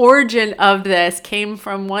the origin of this came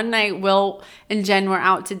from one night Will and Jen were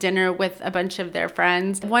out to dinner with a bunch of their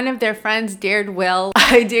friends. One of their friends dared Will,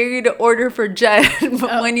 I dare you to order for Jen,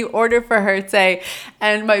 but when you order for her, say,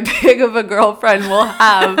 and my pig of a girlfriend will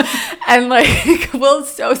have. And like,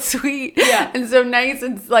 Will's so sweet and so nice.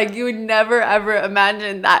 It's like you would never ever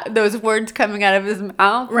imagine that those words coming out of his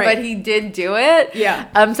mouth, Right. but he did do it. Yeah.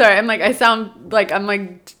 I'm sorry. I sound like I'm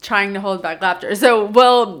like trying to hold back laughter. So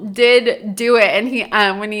Will did do it, and he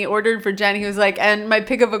when he ordered for Jen, he was like, "And my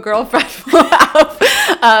pig of a girlfriend will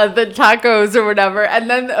have the tacos or whatever." And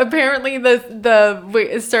then apparently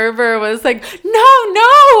the server was like, "No,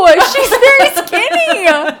 No, she's very skinny.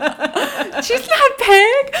 She's not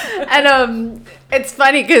Peg. And it's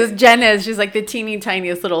funny because Jenna she's like the teeny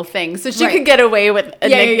tiniest little thing, so she could get away with a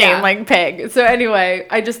nickname like Peg. So anyway,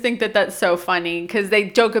 I just think that that's so funny because they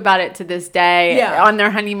joke about it to this day. Yeah. On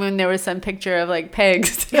their honeymoon, there was some picture of like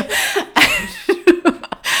pigs.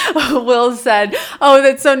 Will said, "Oh,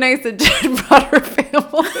 that's so nice that Jen brought her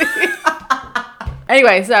family."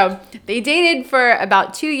 Anyway, so they dated for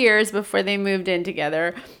about 2 years before they moved in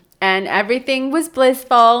together, and everything was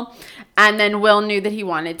blissful. And then Will knew that he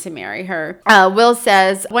wanted to marry her. Will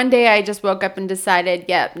says, "One day I just woke up and decided,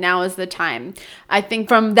 yep, now is the time. I think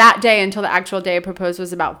from that day until the actual day I proposed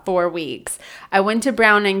was about 4 weeks. I went to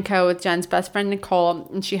Brown & Co. with Jen's best friend, Nicole,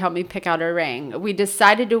 and she helped me pick out her ring. We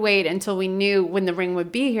decided to wait until we knew when the ring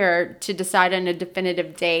would be here to decide on a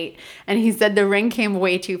definitive date. And he said the ring came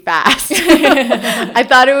way too fast. I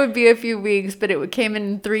thought it would be a few weeks, but it came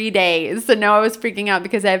in 3 days. So now I was freaking out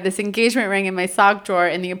because I have this engagement ring in my sock drawer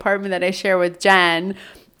in the apartment that I share with Jen.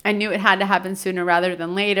 I knew it had to happen sooner rather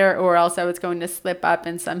than later, or else I was going to slip up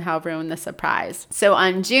and somehow ruin the surprise." So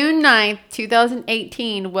on June 9th,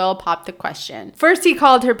 2018, Will popped the question. First, he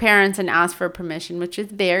called her parents and asked for permission, which is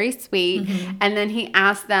very sweet. And then he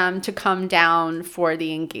asked them to come down for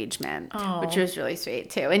the engagement, which was really sweet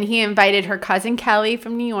too. And he invited her cousin Kelly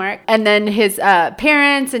from New York, and then his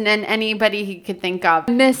parents, and then anybody he could think of.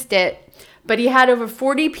 Missed it. But he had over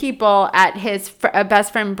 40 people at his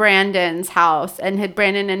best friend Brandon's house, and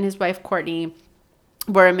Brandon and his wife Courtney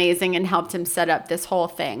were amazing and helped him set up this whole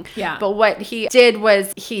thing. Yeah. But what he did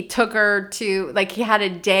was he took her to, like, he had a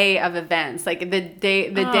day of events. Like the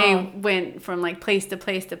day went from like place to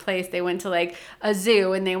place to place. They went to like a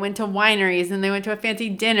zoo, and they went to wineries, and they went to a fancy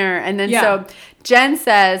dinner. And then so Jen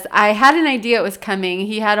says, "I had an idea it was coming.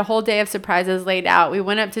 He had a whole day of surprises laid out. We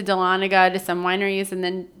went up to Dahlonega to some wineries and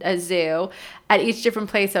then a zoo. At each different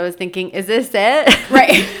place, I was thinking, is this it?"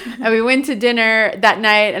 Right. And we went to dinner that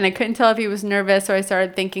night, and I couldn't tell if he was nervous, so I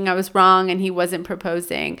started thinking I was wrong and he wasn't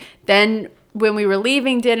proposing. Then when we were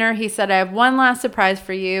leaving dinner, he said, "I have one last surprise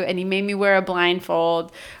for you," and he made me wear a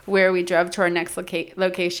blindfold where we drove to our next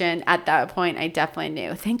location. At that point, I definitely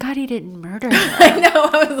knew. Thank God he didn't murder her. I know.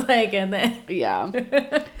 I was like, and then Yeah.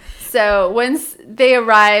 So once they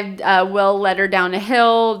arrived, Will led her down a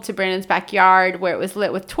hill to Brandon's backyard where it was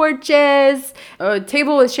lit with torches, a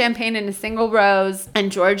table with champagne in a single rose,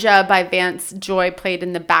 and Georgia by Vance Joy played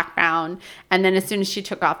in the background. And then as soon as she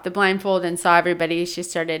took off the blindfold and saw everybody, she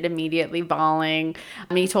started immediately bawling.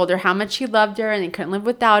 And he told her how much he loved her and he couldn't live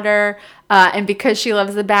without her. And because she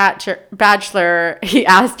loves The Bachelor, he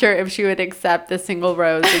asked her if she would accept the single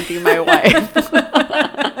rose and be my wife.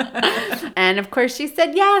 And of course she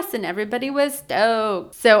said yes, and everybody was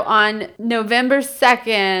stoked. So on November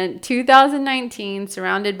 2nd, 2019,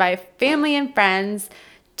 surrounded by family and friends,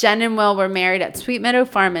 Jen and Will were married at Sweet Meadow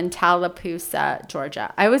Farm in Tallapoosa,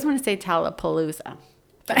 Georgia. I always want to say Tallapalooza.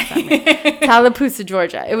 Tallapoosa,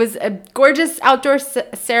 Georgia. It was a gorgeous outdoor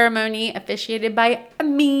ceremony officiated by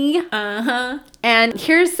me. And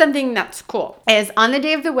here's something that's cool. Is on the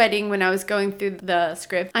day of the wedding, when I was going through the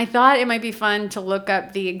script, I thought it might be fun to look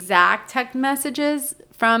up the exact text messages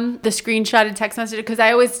from the screenshotted text message, because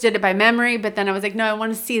I always did it by memory, but then I was like, no, I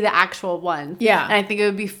want to see the actual one. Yeah. And I think it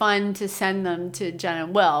would be fun to send them to Jen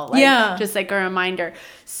and Will. Just like a reminder.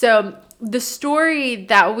 So the story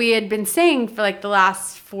that we had been saying for like the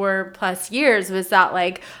last 4+ years was that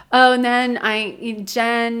like, oh, and then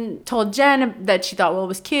Jen told Jen that she thought Will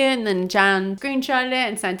was cute, and then Jen screenshotted it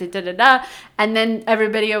and sent it, and then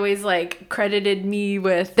everybody always like credited me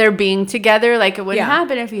with their being together, like it wouldn't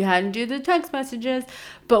happen if you hadn't do the text messages.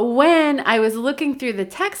 But when I was looking through the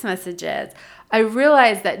text messages, I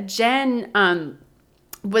realized that Jen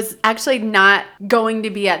was actually not going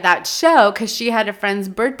to be at that show because she had a friend's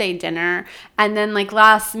birthday dinner, and then like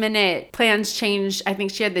last minute plans changed. I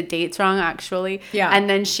think she had the dates wrong actually. Yeah. And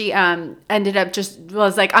then she ended up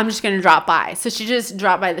was like, I'm just gonna drop by. So she just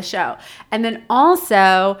dropped by the show. And then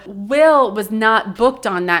also Will was not booked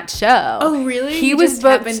on that show. Oh really? He was just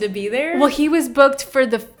booked, happened to be there? Well, he was booked for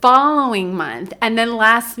the following month, and then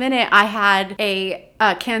last minute I had a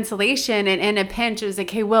cancellation, and in a pinch it was like,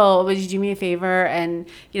 hey Will, would you do me a favor and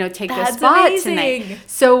take the spot tonight?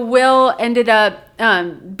 So Will ended up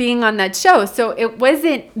being on that show. So it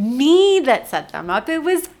wasn't me that set them up, it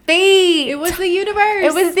was fate. It was the universe.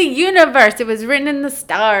 It was the universe. It was written in the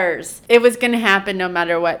stars. It was gonna happen no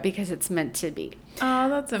matter what, because it's meant to be. Oh,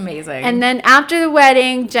 that's amazing. And then after the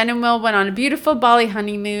wedding, Jen and Will went on a beautiful Bali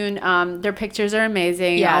honeymoon. Their pictures are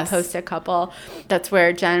amazing. Yes. I'll post a couple. That's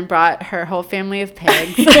where Jen brought her whole family of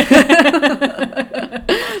pigs.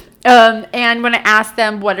 And when I asked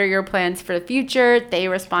them, what are your plans for the future? They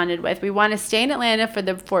responded with, we want to stay in Atlanta for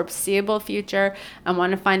the foreseeable future and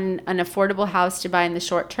want to find an affordable house to buy in the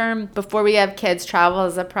short term. Before we have kids, travel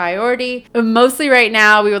is a priority. Mostly right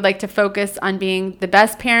now, we would like to focus on being the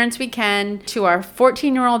best parents we can to our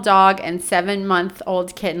 14-year-old dog and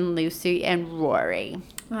 7-month-old kitten, Lucy and Rory.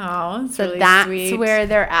 Oh, that's So really that's sweet. where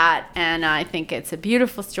they're at. And I think it's a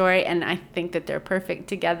beautiful story. And I think that they're perfect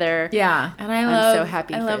together. Yeah, and I'm love. so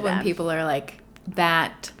happy I for love when them. people are like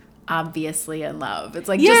that obviously in love. It's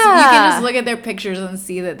like Yeah. just you can just look at their pictures and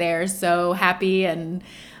see that they're so happy and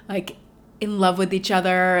like in love with each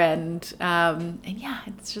other, and yeah,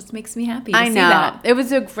 it just makes me happy. To I see know. that. It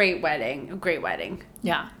was a great wedding. A great wedding.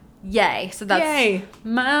 Yeah, Yay. So that's Yay.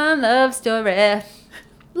 my love story.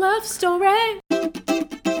 love story.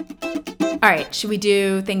 All right, should we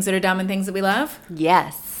do things that are dumb and things that we love?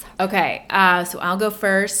 Yes. Okay, so I'll go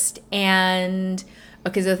first. And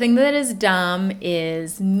okay, so the thing that is dumb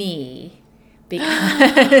is me.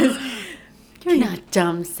 Because, You're not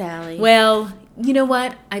dumb, Sally. well, you know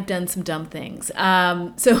what? I've done some dumb things.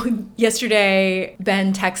 So yesterday,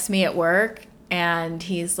 Ben texted me at work and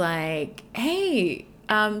he's like, hey,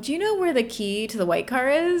 do you know where the key to the white car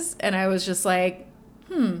is? And I was just like,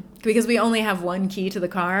 because we only have one key to the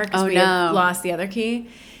car because Oh, we no. have lost the other key.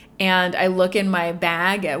 And I look in my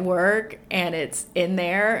bag at work and it's in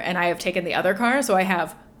there, and I have taken the other car, so I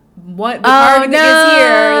have the car that is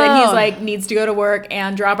here that he's like needs to go to work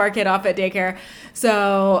and drop our kid off at daycare.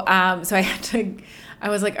 So so I had to. I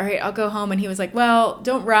was like, all right, I'll go home. And he was like, well,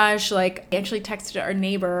 don't rush. Like, I actually texted our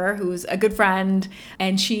neighbor who's a good friend,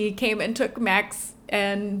 and she came and took Max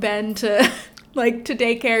and Ben to to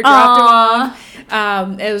daycare, dropped him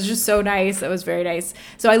off. It was just so nice. It was very nice.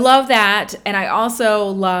 So I love that. And I also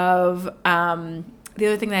love, the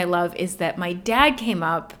other thing that I love is that my dad came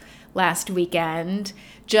up last weekend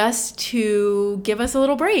just to give us a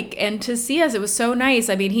little break and to see us. It was so nice.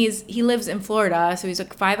 I mean, he lives in Florida, so he's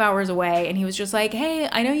like 5 hours away, and he was just like, hey,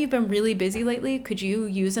 I know you've been really busy lately. Could you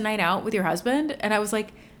use a night out with your husband? And I was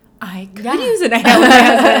like, I could use a night out with my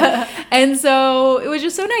husband. And so it was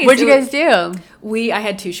just so nice. What'd you guys do? I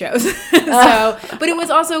had 2 shows. But it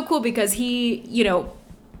was also cool because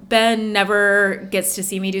Ben never gets to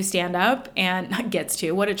see me do stand-up, and not gets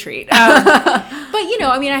to, what a treat. But,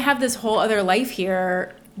 I have this whole other life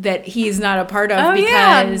here that he's not a part of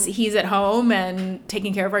because he's at home and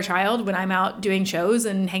taking care of our child when I'm out doing shows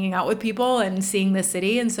and hanging out with people and seeing the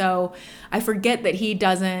city. And so I forget that he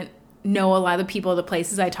doesn't know a lot of the people, the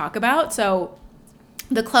places I talk about. So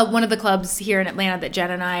one of the clubs here in Atlanta that Jen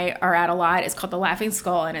and I are at a lot is called the Laughing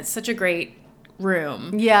Skull, and it's such a great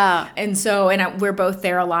room. Yeah. And so, we're both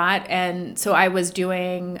there a lot. And so I was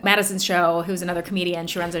doing Madison's show, who's another comedian.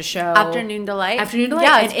 She runs a show. Afternoon Delight.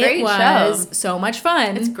 Yeah, it's and a great it was show. so much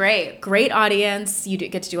fun. It's great. Great audience. You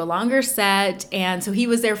get to do a longer set. And so he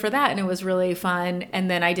was there for that, and it was really fun. And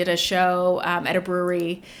then I did a show at a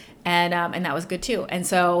brewery, and that was good too. And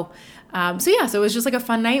so it was just like a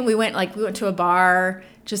fun night. We went to a bar,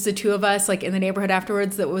 just the 2 of us, like in the neighborhood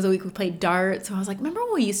afterwards. That was a week we played darts. So I was like, remember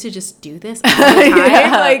when we used to just do this all the time?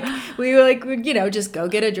 Yeah. We would just go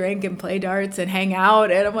get a drink and play darts and hang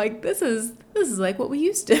out. And I'm like, this is like what we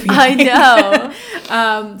used to be. I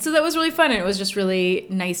know. So that was really fun. And it was just really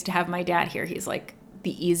nice to have my dad here. He's like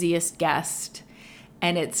the easiest guest,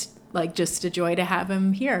 and it's like just a joy to have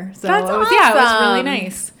him here. So That's it was really awesome.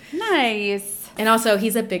 nice. Nice. And also,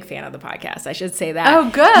 he's a big fan of the podcast. I should say that. Oh,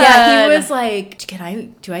 good. Yeah, he was like,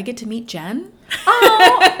 do I get to meet Jen?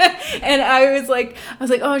 Oh. And I was like,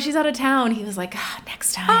 oh, she's out of town. He was like,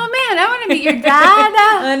 next time. Oh, man, I want to meet your dad.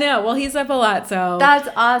 I know. Well, he's up a lot, so. That's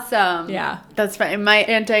awesome. Yeah. That's funny. My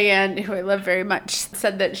Aunt Diane, who I love very much,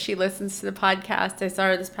 said that she listens to the podcast. I saw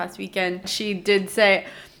her this past weekend. She did say,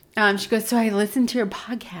 she goes, so I listened to your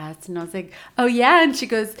podcast. And I was like, oh, yeah. And she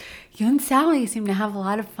goes, you and Sally seem to have a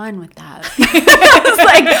lot of fun with that. I was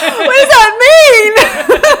like, what does that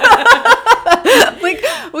mean?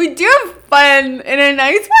 Like, we do have fun in a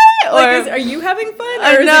nice way? Or are you having fun? Or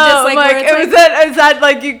I is it know, just like, where it's is that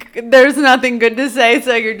like there's nothing good to say,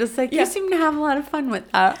 so you're just like, you seem to have a lot of fun with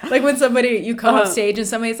that. like when you come off stage and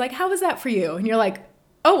somebody's like, how was that for you? And you're like,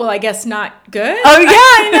 oh, well, I guess not good. Oh, yeah,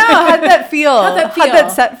 I know. How'd that feel? How'd that feel? How'd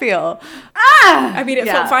that set feel? I mean, it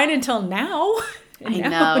felt fine until now. I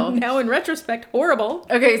know. Now in retrospect, horrible.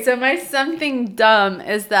 Okay, so my something dumb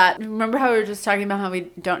is that, remember how we were just talking about how we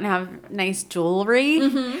don't have nice jewelry?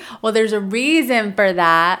 Mm-hmm. Well, there's a reason for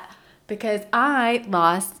that, because I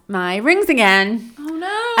lost my rings again. Oh,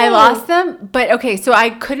 no. I lost them, but okay, so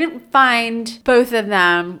I couldn't find both of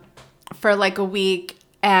them for like a week.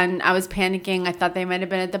 and I was panicking. I thought they might have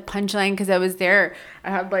been at the Punchline because I was there. I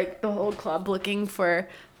had like the whole club looking for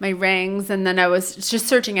my rings, and then I was just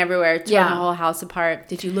searching everywhere, tearing the whole house apart.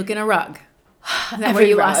 Did you look in a rug? Is that Every where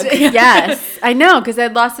you rug. lost it? Yes, I know, because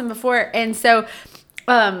I'd lost them before, and so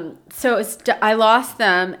I lost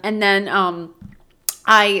them, and then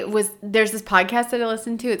there's this podcast that I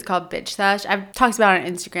listened to. It's called Bitch Sesh. I've talked about it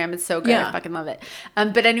on Instagram. It's so good. Yeah. I fucking love it.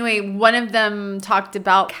 But anyway, one of them talked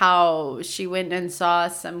about how she went and saw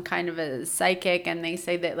some kind of a psychic, and they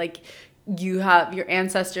say that like your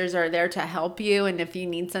ancestors are there to help you, and if you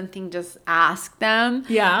need something, just ask them.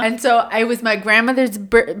 Yeah. And so it was my grandmother's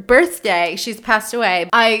birthday. She's passed away.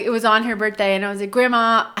 It was on her birthday, and I was like,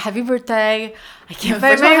 Grandma, happy birthday. I can't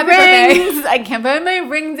find First of all, my happy rings. I can't find my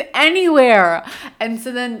rings anywhere. And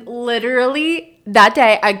so then literally that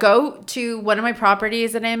day I go to one of my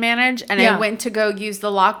properties that I manage, and I went to go use the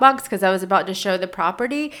lockbox because I was about to show the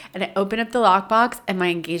property, and I open up the lockbox and my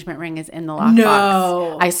engagement ring is in the lockbox.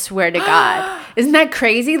 No. I swear to God. Isn't that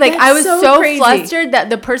crazy? Like That's I was so crazy. flustered that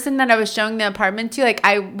the person that I was showing the apartment to, like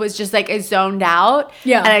I was just like zoned out.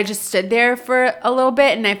 Yeah. And I just stood there for a little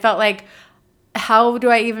bit, and I felt like, how do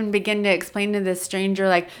I even begin to explain to this stranger,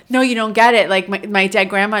 like, no, you don't get it. Like, my dead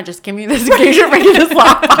grandma just gave me this engagement ring in this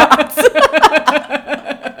lockbox.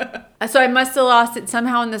 So I must have lost it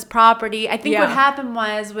somehow in this property. I think what happened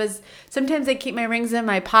was sometimes I keep my rings in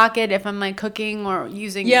my pocket if I'm, like, cooking or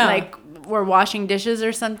using, like, or washing dishes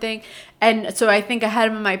or something. And so I think I had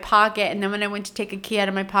them in my pocket. And then when I went to take a key out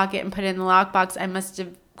of my pocket and put it in the lockbox, I must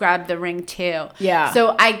have grabbed the ring too. Yeah.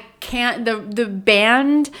 So I can't, the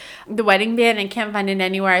band, the wedding band, I can't find it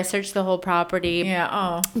anywhere. I searched the whole property. Yeah.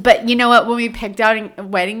 Oh. But you know what? When we picked out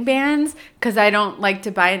wedding bands, because I don't like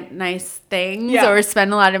to buy nice things or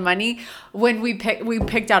spend a lot of money, when we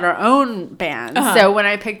picked out our own bands. So when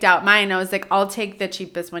I picked out mine, I was like, I'll take the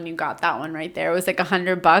cheapest one. You got that one right there. It was like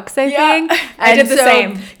 $100, I think. I did the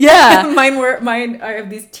same. Yeah. mine. I have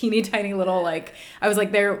these teeny tiny little, like, I was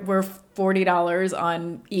like, there were $40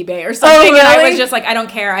 on eBay or something. Oh, really? And I was just like, I don't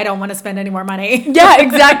care. I don't want to spend any more money. Yeah,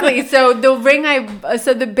 exactly. So the ring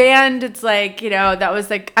so the band, it's like, you know, that was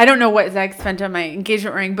like, I don't know what Zach spent on my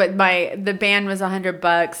engagement ring, but the band was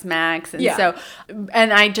 $100 max. And so,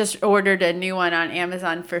 and I just ordered a new one on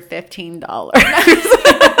Amazon for $15.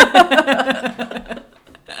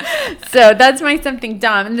 So that's my something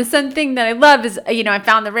dumb. And the something that I love is, you know, I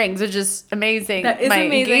found the rings, which is amazing. That is my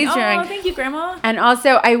amazing. engagement ring. Oh, thank you, Grandma. And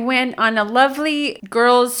also, I went on a lovely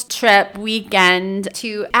girls' trip weekend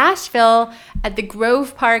to Asheville at the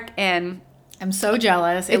Grove Park Inn. I'm so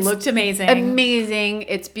jealous. It looked amazing. Amazing.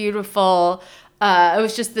 It's beautiful. It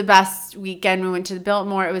was just the best weekend. We went to the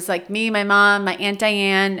Biltmore. It was like me, my mom, my Aunt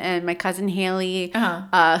Diane, and my cousin Haley, who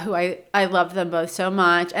I love them both so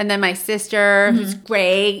much. And then my sister, who's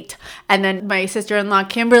great. And then my sister-in-law,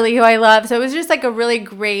 Kimberly, who I love. So it was just like a really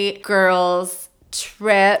great girls'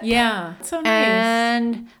 trip. Yeah. So nice.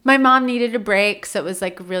 And my mom needed a break, so it was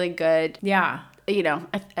like really good. Yeah. You know,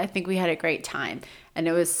 I think we had a great time. And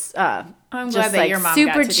it was I'm just glad that like your mom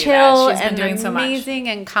super got to do chill that. She's been and doing so much. amazing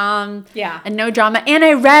and calm. Yeah. And no drama. And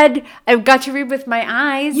I got to read with my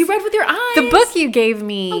eyes. You read with your eyes. The book you gave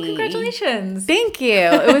me. Oh, congratulations. Thank you.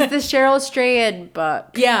 It was the Cheryl Strayed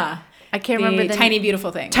book. Yeah. I can't remember the Tiny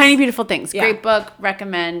Beautiful Things. Tiny Beautiful Things. Yeah. Great book.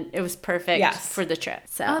 Recommend. It was perfect Yes. for the trip.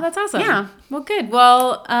 So. Oh, that's awesome. Yeah. Well, good.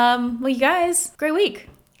 Well, you guys, great week.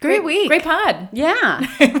 Great week. Great pod. Yeah.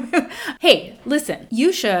 Hey, listen,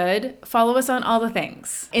 you should follow us on all the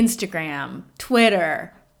things. Instagram,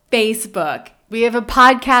 Twitter, Facebook. We have a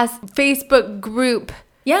podcast Facebook group.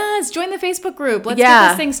 Yes, join the Facebook group. Let's Yeah. get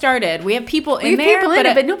this thing started. We have people in We have there, people in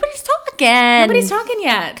it, but nobody's talking. nobody's talking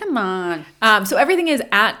yet. Come on. So everything is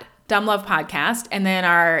at Dumb Love Podcast, and then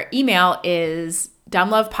our email is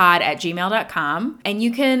dumblovepod@gmail.com. And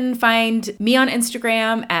you can find me on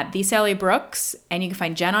Instagram at @TheSallyBrooks, and you can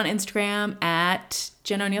find Jen on Instagram at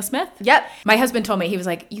Jen O'Neill Smith. Yep. My husband told me, he was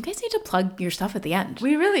like, you guys need to plug your stuff at the end.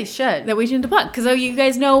 We really should. That we need to plug, because you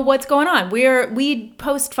guys know what's going on. We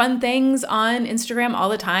post fun things on Instagram all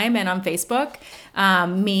the time and on Facebook,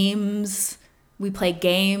 memes. We play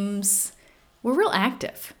games. We're real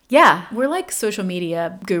active. Yeah. We're like social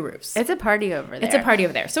media gurus. It's a party over there. It's a party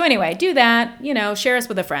over there. So anyway, do that. You know, share us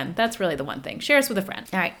with a friend. That's really the one thing. Share us with a friend.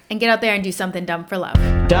 All right, and get out there and do something dumb for love.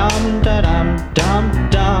 Dum da dum dum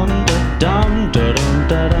dum da dum da dum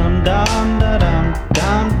da dum dum da dum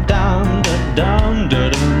dum dum da dum da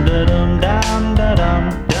dum